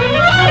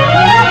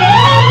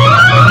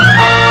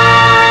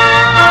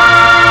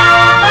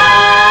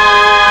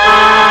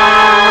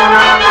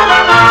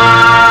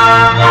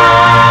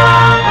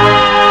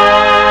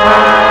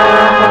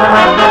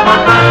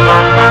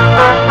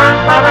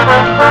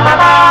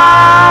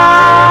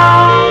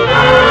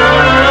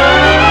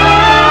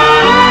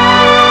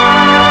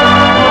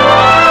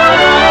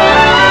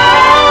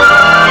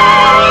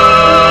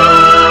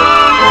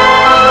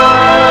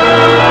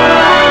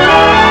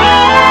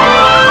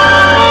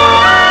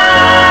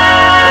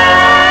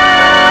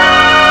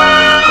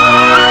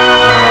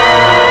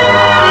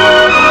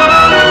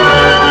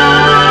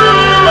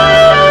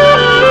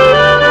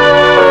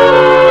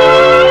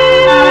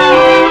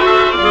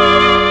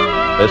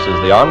 This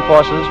is the Armed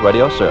Forces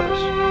Radio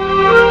Service.